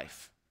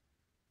life.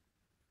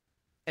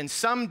 And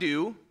some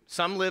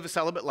live a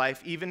celibate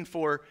life even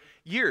for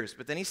years.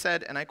 But then he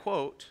said, and I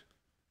quote,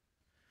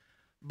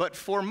 but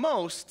for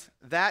most,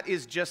 that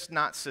is just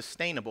not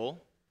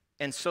sustainable,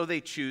 and so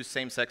they choose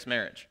same-sex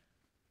marriage.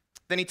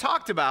 Then he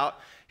talked about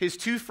his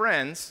two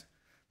friends.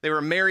 They were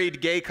a married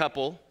gay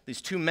couple,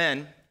 these two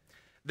men,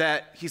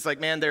 that he's like,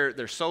 man,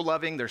 they're so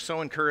loving, they're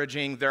so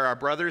encouraging. They're our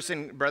brothers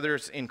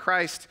in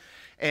Christ,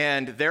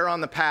 and they're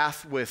on the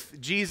path with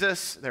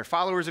Jesus. They're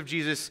followers of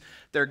Jesus.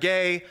 They're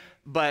gay,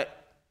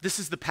 but this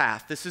is the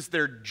path. This is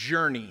their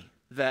journey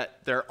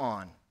that they're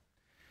on.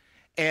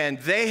 And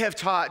they have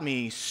taught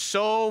me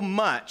so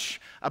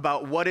much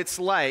about what it's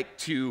like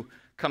to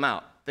come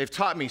out. They've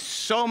taught me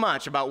so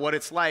much about what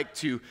it's like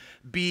to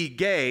be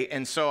gay,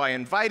 and so I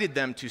invited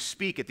them to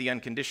speak at the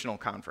Unconditional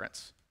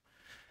Conference.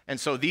 And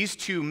so these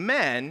two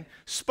men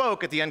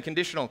spoke at the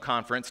Unconditional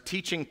Conference,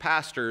 teaching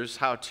pastors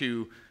how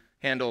to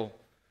handle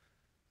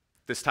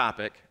this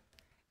topic.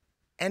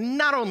 And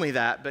not only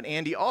that, but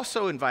Andy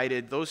also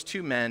invited those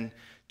two men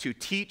to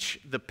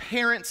teach the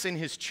parents in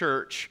his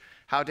church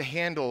how to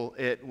handle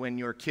it when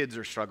your kids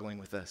are struggling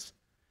with this.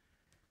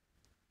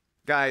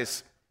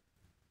 Guys,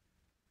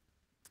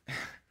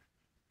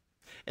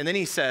 and then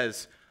he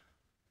says,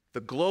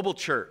 the global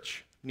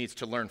church needs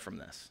to learn from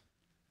this.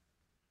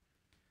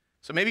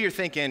 So maybe you're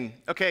thinking,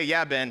 okay,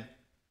 yeah, Ben,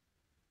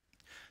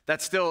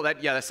 that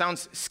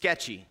sounds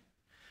sketchy.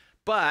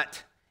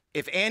 But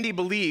if Andy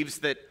believes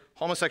that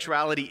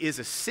homosexuality is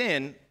a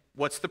sin,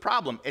 what's the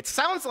problem? It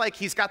sounds like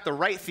he's got the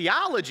right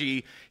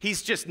theology,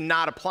 he's just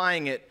not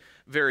applying it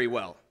very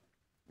well.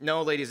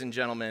 No, ladies and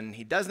gentlemen,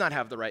 he does not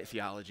have the right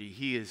theology.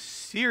 He is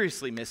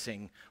seriously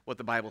missing what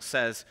the Bible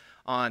says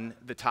on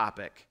the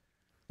topic.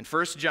 In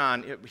 1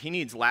 John, he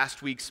needs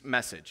last week's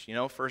message.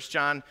 1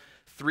 John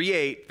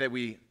 3:8 that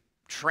we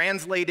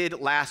translated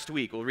last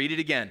week. We'll read it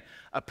again.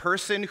 A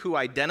person who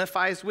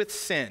identifies with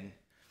sin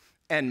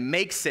and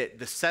makes it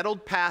the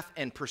settled path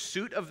and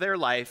pursuit of their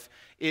life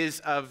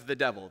is of the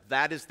devil.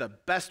 That is the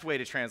best way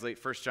to translate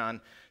 1 John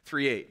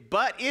 3:8.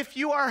 But if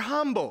you are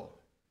humble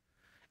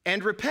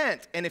and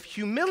repent, and if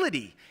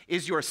humility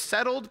is your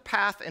settled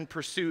path and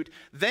pursuit,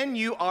 then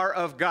you are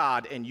of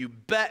God, and you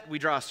bet we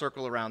draw a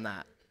circle around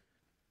that.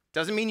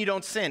 Doesn't mean you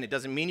don't sin. It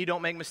doesn't mean you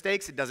don't make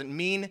mistakes. It doesn't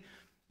mean,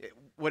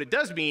 what it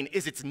does mean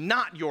is it's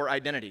not your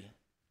identity,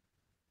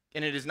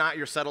 and it is not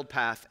your settled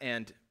path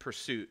and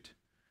pursuit.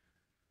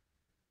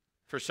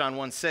 1 John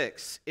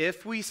 1:6,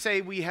 if we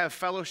say we have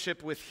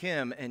fellowship with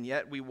him and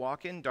yet we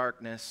walk in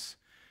darkness,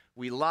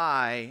 we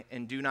lie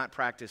and do not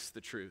practice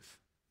the truth.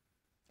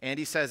 And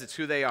he says it's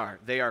who they are.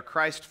 They are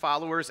Christ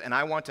followers, and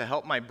I want to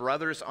help my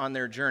brothers on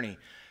their journey.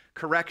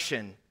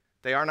 Correction,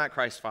 they are not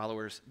Christ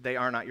followers. They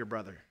are not your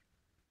brother.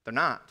 They're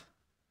not.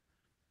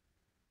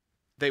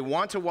 They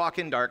want to walk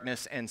in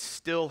darkness and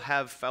still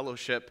have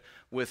fellowship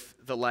with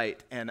the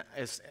light. And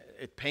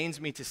it pains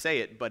me to say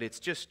it, but it's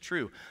just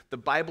true. The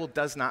Bible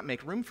does not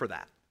make room for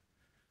that.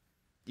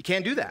 You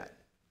can't do that.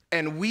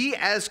 And we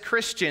as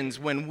Christians,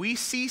 when we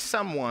see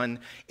someone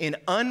in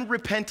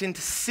unrepentant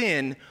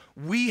sin,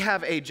 we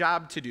have a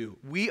job to do.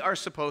 We are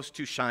supposed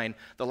to shine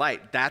the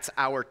light. That's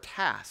our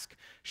task.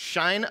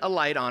 Shine a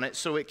light on it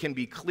so it can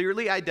be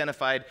clearly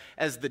identified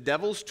as the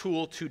devil's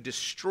tool to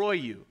destroy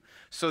you,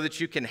 so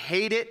that you can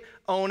hate it,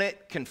 own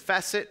it,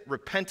 confess it,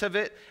 repent of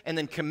it, and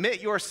then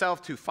commit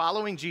yourself to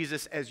following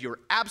Jesus as your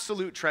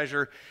absolute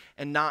treasure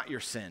and not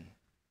your sin.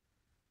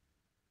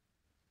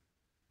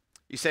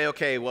 You say,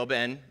 okay, well,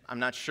 Ben, I'm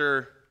not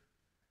sure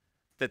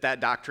that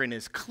doctrine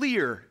is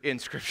clear in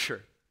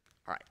Scripture.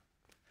 All right,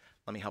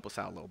 let me help us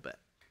out a little bit.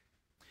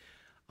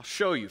 I'll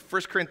show you.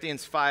 1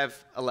 Corinthians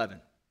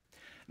 5:11.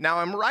 Now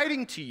I'm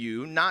writing to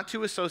you not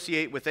to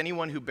associate with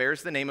anyone who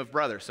bears the name of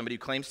brother, somebody who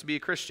claims to be a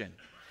Christian,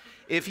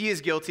 if he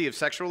is guilty of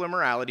sexual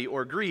immorality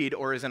or greed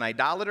or is an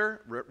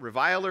idolater,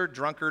 reviler,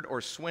 drunkard,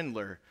 or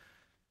swindler.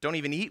 Don't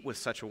even eat with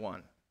such a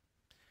one.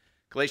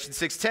 Galatians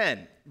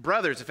 6:10,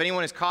 brothers, if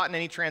anyone is caught in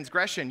any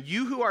transgression,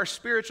 you who are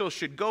spiritual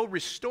should go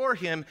restore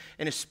him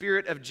in a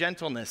spirit of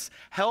gentleness.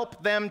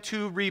 Help them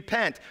to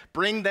repent.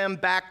 Bring them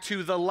back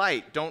to the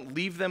light. Don't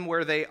leave them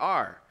where they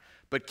are.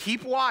 But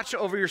keep watch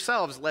over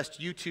yourselves, lest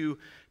you too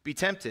be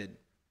tempted.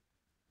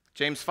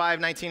 James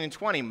 5:19 and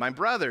 20, my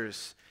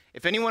brothers,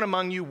 if anyone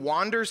among you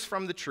wanders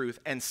from the truth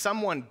and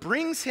someone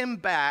brings him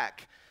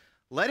back,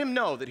 let him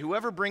know that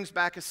whoever brings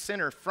back a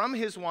sinner from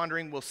his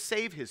wandering will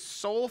save his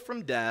soul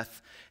from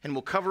death and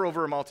will cover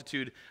over a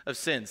multitude of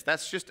sins.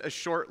 That's just a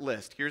short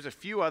list. Here's a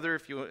few other,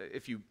 if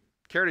you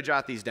care to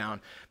jot these down.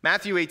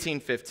 Matthew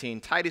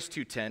 18:15, Titus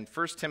 2:10,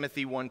 1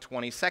 Timothy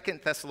 1:20,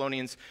 2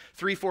 Thessalonians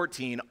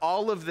 3:14,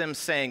 all of them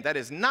saying, that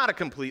is not a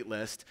complete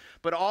list,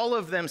 but all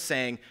of them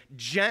saying,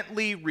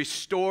 gently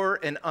restore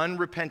an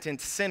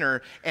unrepentant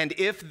sinner, and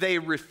if they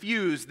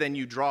refuse, then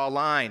you draw a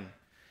line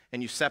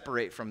and you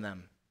separate from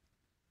them.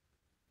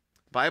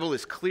 The Bible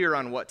is clear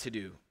on what to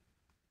do,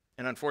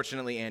 and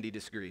unfortunately, Andy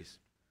disagrees.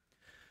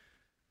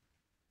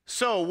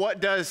 So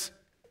what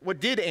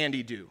did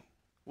Andy do?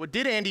 What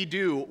did Andy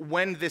do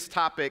when this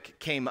topic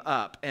came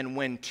up and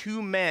when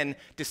two men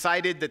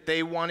decided that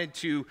they wanted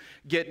to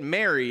get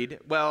married?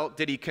 Well,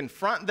 did he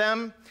confront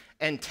them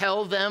and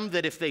tell them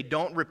that if they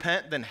don't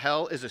repent, then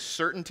hell is a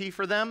certainty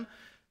for them?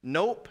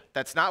 Nope,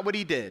 that's not what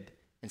he did.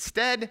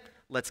 Instead,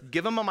 Let's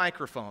give them a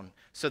microphone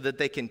so that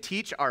they can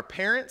teach our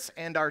parents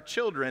and our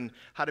children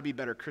how to be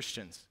better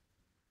Christians.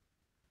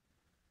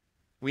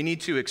 We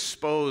need to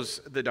expose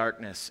the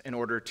darkness in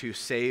order to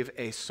save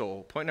a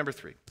soul. Point number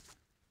 3.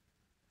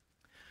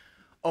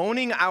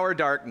 Owning our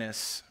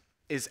darkness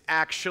is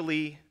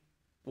actually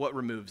what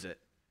removes it.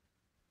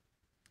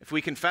 If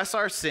we confess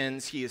our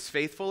sins, he is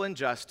faithful and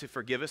just to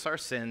forgive us our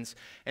sins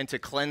and to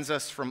cleanse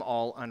us from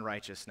all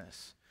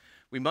unrighteousness.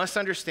 We must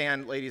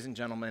understand, ladies and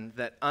gentlemen,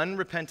 that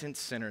unrepentant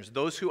sinners,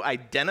 those who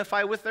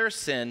identify with their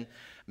sin,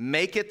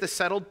 make it the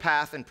settled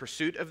path in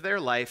pursuit of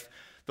their life,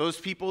 those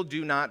people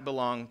do not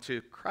belong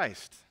to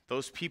Christ.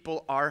 Those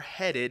people are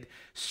headed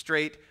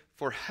straight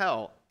for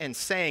hell and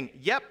saying,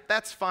 yep,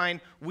 that's fine.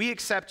 We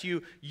accept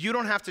you. You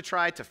don't have to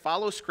try to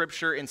follow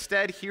Scripture.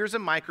 Instead, here's a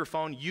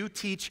microphone. You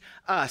teach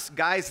us.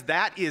 Guys,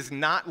 that is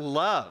not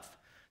love.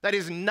 That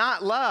is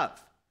not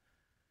love.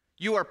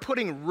 You are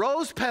putting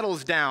rose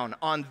petals down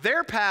on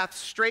their path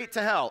straight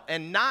to hell.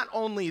 And not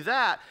only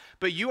that,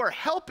 but you are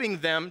helping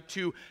them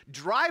to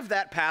drive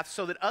that path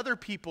so that other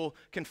people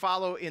can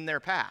follow in their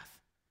path.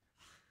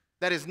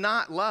 That is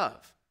not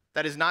love.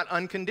 That is not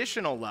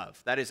unconditional love.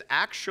 That is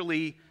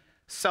actually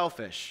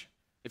selfish.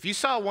 If you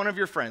saw one of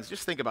your friends,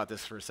 just think about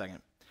this for a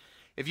second.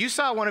 If you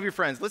saw one of your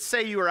friends, let's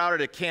say you were out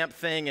at a camp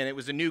thing and it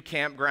was a new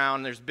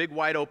campground, there's a big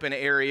wide open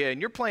area and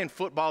you're playing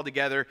football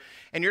together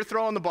and you're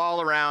throwing the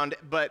ball around,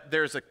 but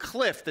there's a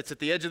cliff that's at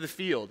the edge of the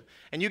field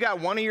and you got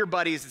one of your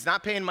buddies that's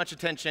not paying much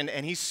attention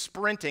and he's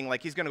sprinting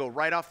like he's going to go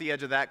right off the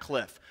edge of that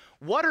cliff.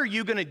 What are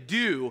you going to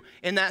do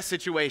in that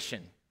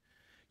situation?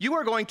 You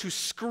are going to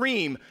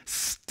scream,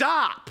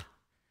 "Stop!"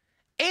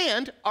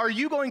 And are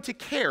you going to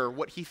care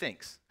what he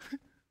thinks?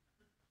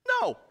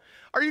 No.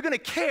 Are you going to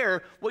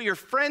care what your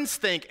friends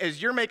think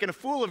as you're making a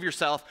fool of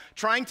yourself,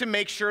 trying to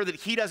make sure that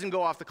he doesn't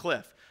go off the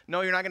cliff?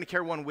 No, you're not going to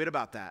care one whit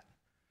about that.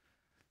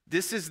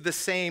 This is the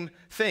same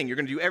thing. You're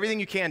going to do everything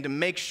you can to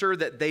make sure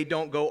that they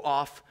don't go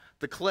off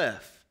the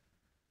cliff.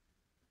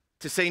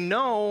 To say,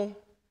 no,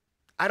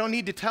 I don't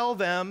need to tell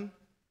them,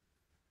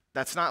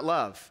 that's not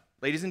love.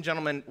 Ladies and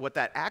gentlemen, what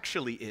that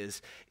actually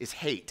is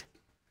hate.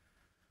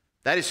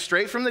 That is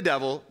straight from the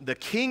devil, the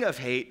king of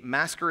hate,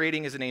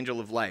 masquerading as an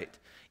angel of light.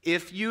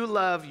 If you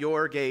love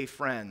your gay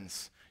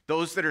friends,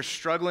 those that are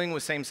struggling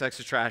with same-sex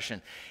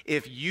attraction,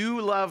 if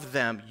you love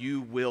them,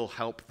 you will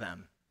help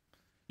them.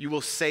 You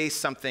will say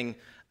something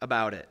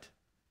about it.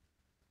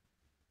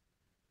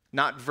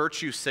 Not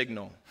virtue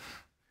signal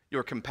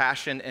your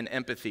compassion and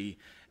empathy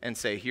and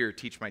say, here,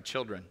 teach my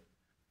children.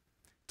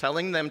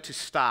 Telling them to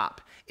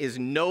stop is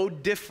no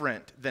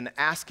different than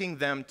asking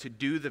them to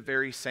do the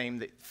very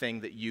same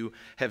thing that you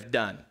have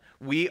done.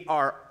 We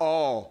are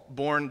all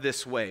born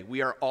this way.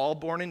 We are all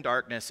born in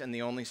darkness, and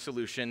the only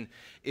solution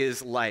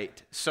is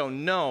light. So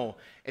no,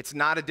 it's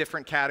not a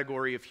different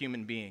category of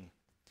human being.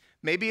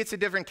 Maybe it's a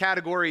different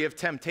category of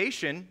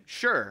temptation,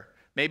 sure.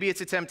 Maybe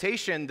it's a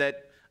temptation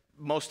that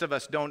most of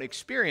us don't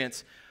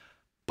experience,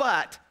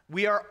 but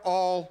we are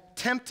all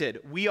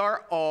tempted. We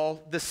are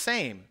all the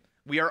same.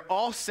 We are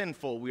all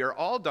sinful, we are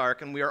all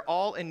dark, and we are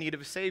all in need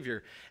of a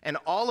Savior. And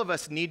all of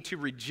us need to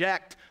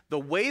reject the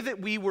way that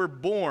we were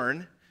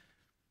born,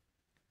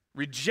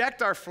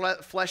 reject our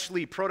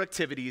fleshly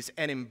productivities,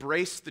 and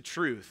embrace the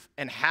truth,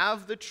 and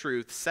have the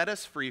truth set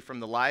us free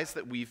from the lies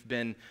that we've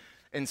been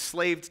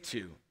enslaved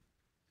to.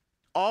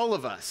 All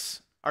of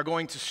us are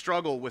going to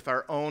struggle with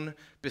our own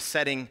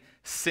besetting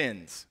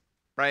sins,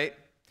 right?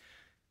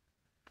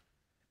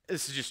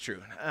 This is just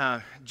true.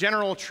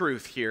 General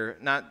truth here,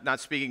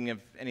 not speaking of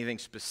anything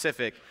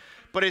specific,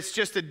 but it's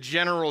just a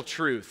general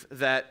truth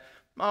that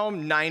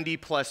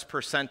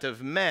 90+%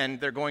 of men,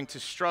 they're going to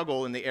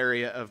struggle in the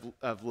area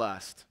of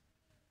lust.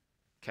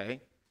 Okay?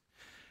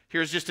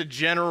 Here's just a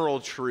general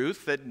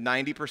truth that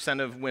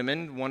 90% of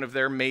women, one of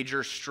their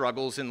major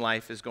struggles in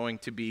life is going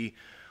to be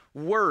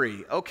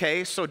worry.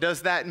 Okay, so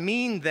does that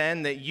mean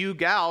then that you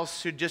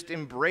gals should just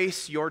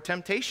embrace your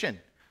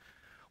temptation?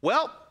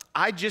 Well,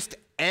 I just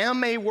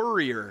am a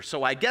worrier,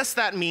 so I guess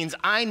that means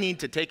I need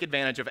to take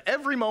advantage of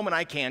every moment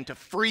I can to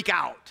freak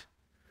out.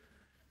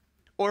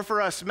 Or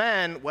for us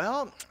men,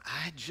 well,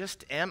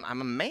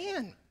 I'm a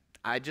man.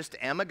 I just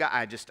am a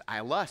guy.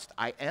 I lust.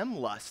 I am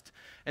lust.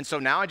 And so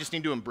now I just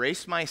need to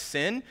embrace my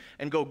sin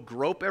and go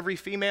grope every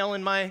female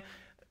in my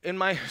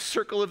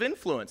circle of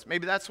influence.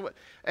 Maybe that's what,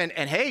 and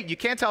hey, you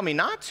can't tell me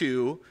not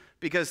to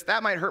because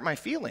that might hurt my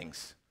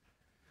feelings.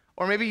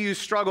 Or maybe you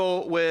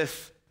struggle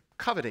with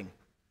coveting,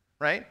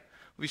 right?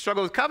 If you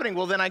struggle with coveting,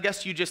 well, then I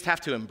guess you just have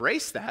to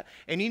embrace that,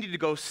 and you need to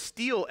go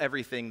steal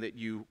everything that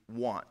you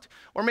want.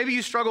 Or maybe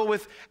you struggle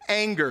with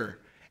anger,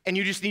 and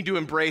you just need to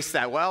embrace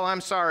that. Well, I'm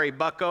sorry,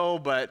 bucko,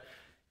 but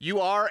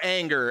you are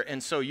anger,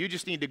 and so you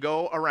just need to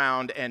go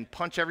around and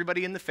punch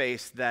everybody in the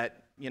face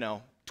that,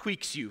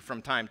 tweaks you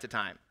from time to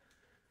time.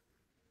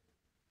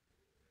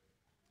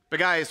 But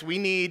guys, we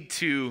need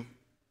to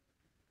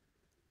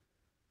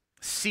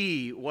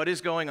see what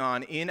is going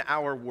on in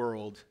our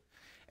world,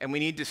 and we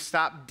need to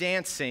stop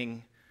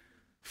dancing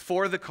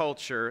for the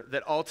culture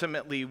that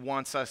ultimately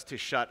wants us to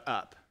shut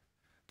up.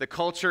 The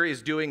culture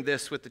is doing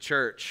this with the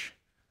church.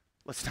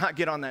 Let's not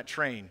get on that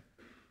train.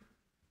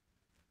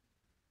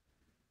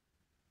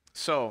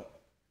 So,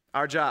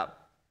 our job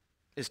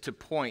is to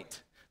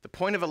point. The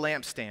point of a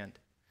lampstand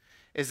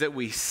is that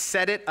we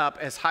set it up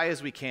as high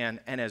as we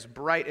can and as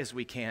bright as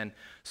we can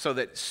so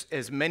that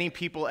as many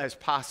people as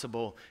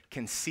possible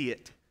can see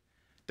it.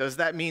 Does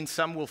that mean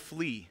some will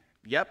flee?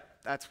 Yep,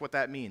 that's what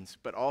that means.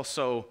 But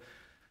also,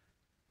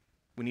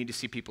 we need to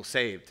see people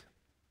saved.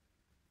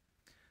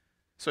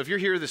 So if you're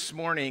here this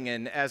morning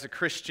and as a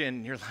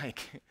Christian, you're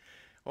like,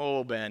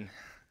 oh, Ben,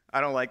 I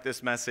don't like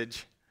this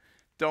message.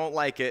 Don't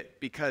like it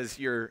because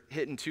you're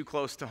hitting too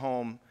close to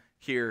home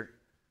here.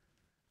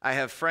 I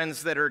have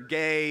friends that are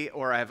gay,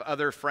 or I have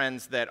other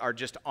friends that are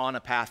just on a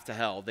path to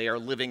hell. They are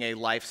living a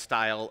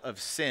lifestyle of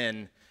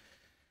sin.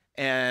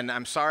 And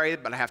I'm sorry,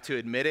 but I have to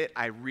admit it,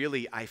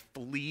 I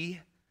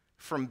flee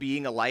from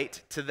being a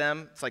light to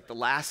them. It's like the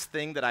last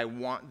thing that I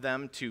want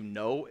them to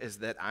know is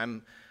that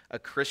I'm a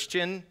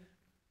Christian.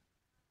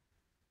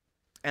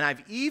 And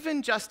I've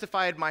even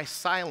justified my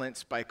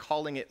silence by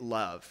calling it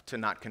love to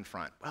not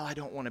confront. Well, I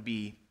don't want to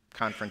be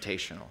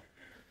confrontational.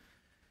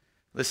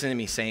 Listen to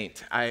me,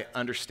 saint. I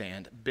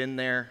understand. Been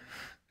there.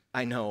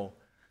 I know.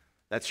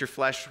 That's your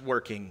flesh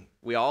working.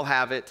 We all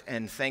have it,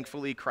 and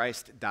thankfully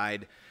Christ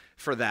died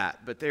for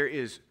that. But there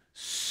is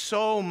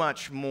so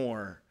much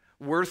more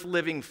worth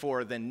living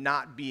for than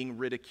not being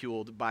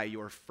ridiculed by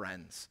your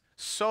friends.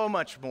 So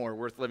much more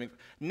worth living for.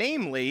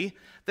 Namely,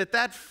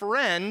 that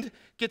friend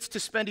gets to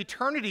spend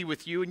eternity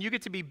with you, and you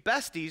get to be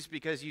besties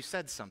because you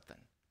said something.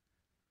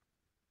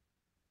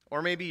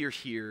 Or maybe you're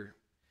here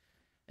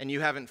and you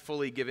haven't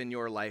fully given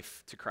your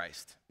life to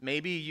Christ.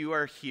 Maybe you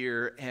are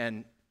here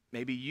and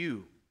maybe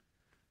you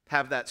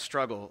have that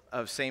struggle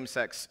of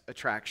same-sex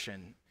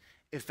attraction.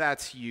 If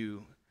that's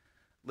you,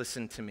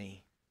 listen to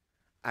me.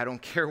 I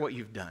don't care what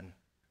you've done.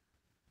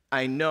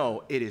 I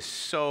know it is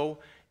so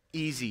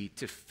easy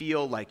to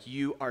feel like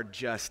you are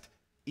just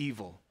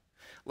evil,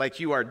 like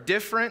you are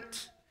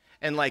different,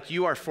 and like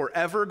you are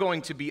forever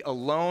going to be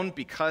alone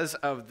because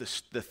of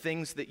the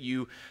things that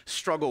you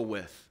struggle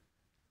with.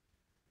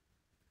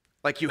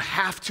 Like you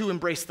have to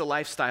embrace the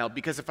lifestyle,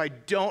 because if I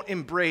don't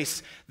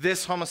embrace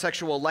this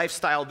homosexual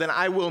lifestyle, then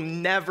I will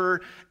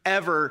never,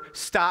 ever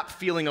stop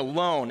feeling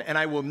alone, and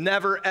I will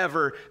never,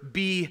 ever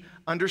be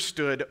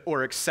understood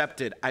or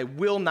accepted. I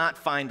will not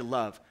find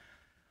love.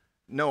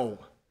 No.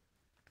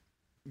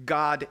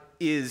 God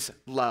is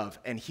love,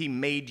 and he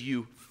made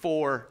you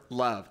for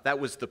love. That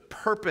was the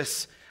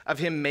purpose of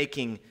him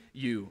making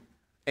you.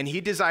 And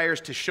he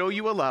desires to show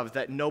you a love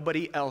that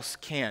nobody else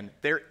can.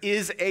 There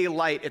is a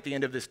light at the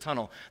end of this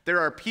tunnel. There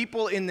are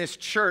people in this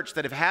church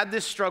that have had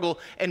this struggle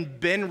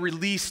and been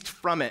released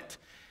from it.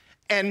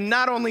 And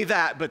not only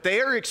that, but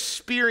they are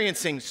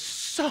experiencing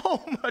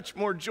so much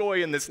more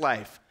joy in this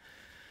life.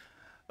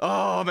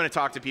 Oh, I'm going to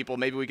talk to people.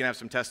 Maybe we can have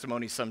some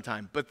testimonies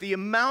sometime. But the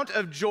amount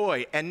of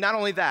joy, and not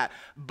only that,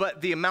 but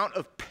the amount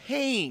of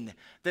pain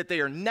that they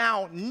are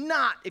now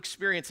not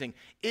experiencing,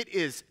 it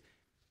is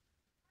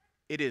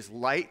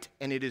light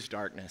and it is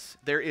darkness.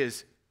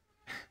 It's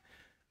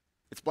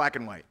black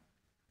and white.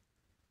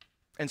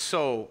 And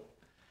so,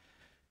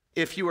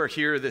 if you are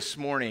here this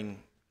morning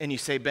and you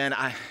say, Ben,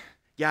 I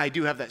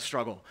do have that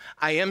struggle.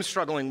 I am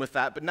struggling with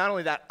that, but not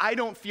only that, I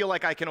don't feel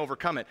like I can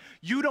overcome it.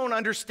 You don't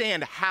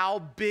understand how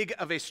big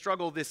of a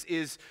struggle this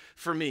is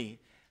for me.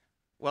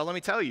 Well, let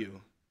me tell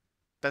you,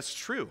 that's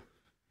true.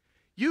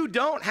 You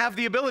don't have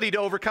the ability to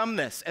overcome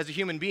this as a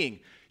human being.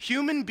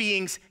 Human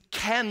beings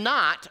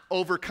cannot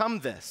overcome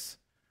this.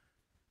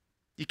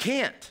 You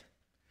can't.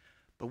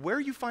 But where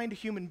you find a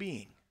human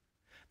being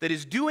that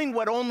is doing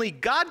what only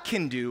God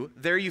can do,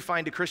 there you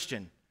find a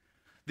Christian.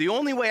 The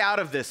only way out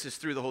of this is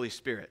through the Holy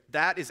Spirit.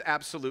 That is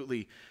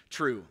absolutely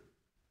true.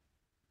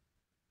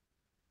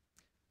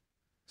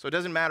 So it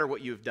doesn't matter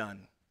what you've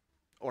done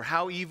or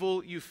how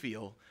evil you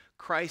feel.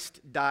 Christ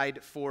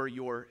died for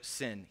your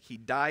sin. He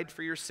died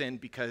for your sin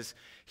because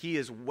he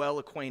is well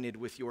acquainted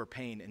with your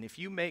pain. And if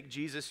you make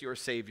Jesus your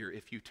Savior,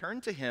 if you turn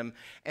to him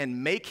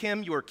and make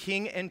him your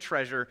king and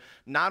treasure,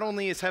 not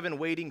only is heaven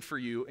waiting for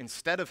you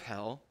instead of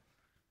hell,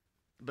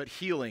 but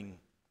healing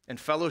and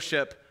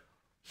fellowship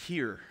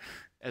here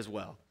as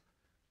well.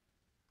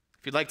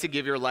 If you'd like to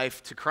give your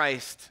life to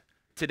Christ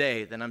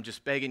today, then I'm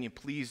just begging you,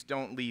 please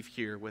don't leave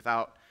here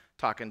without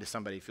talking to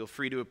somebody. Feel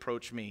free to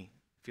approach me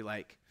if you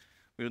like.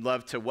 We would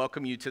love to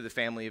welcome you to the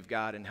family of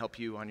God and help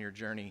you on your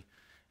journey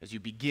as you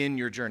begin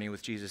your journey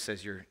with Jesus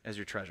as your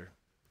treasure.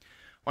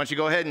 Why don't you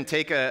go ahead and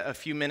take a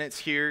few minutes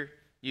here.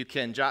 You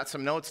can jot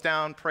some notes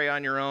down, pray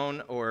on your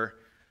own, or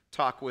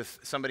talk with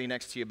somebody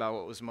next to you about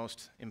what was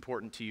most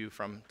important to you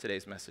from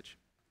today's message.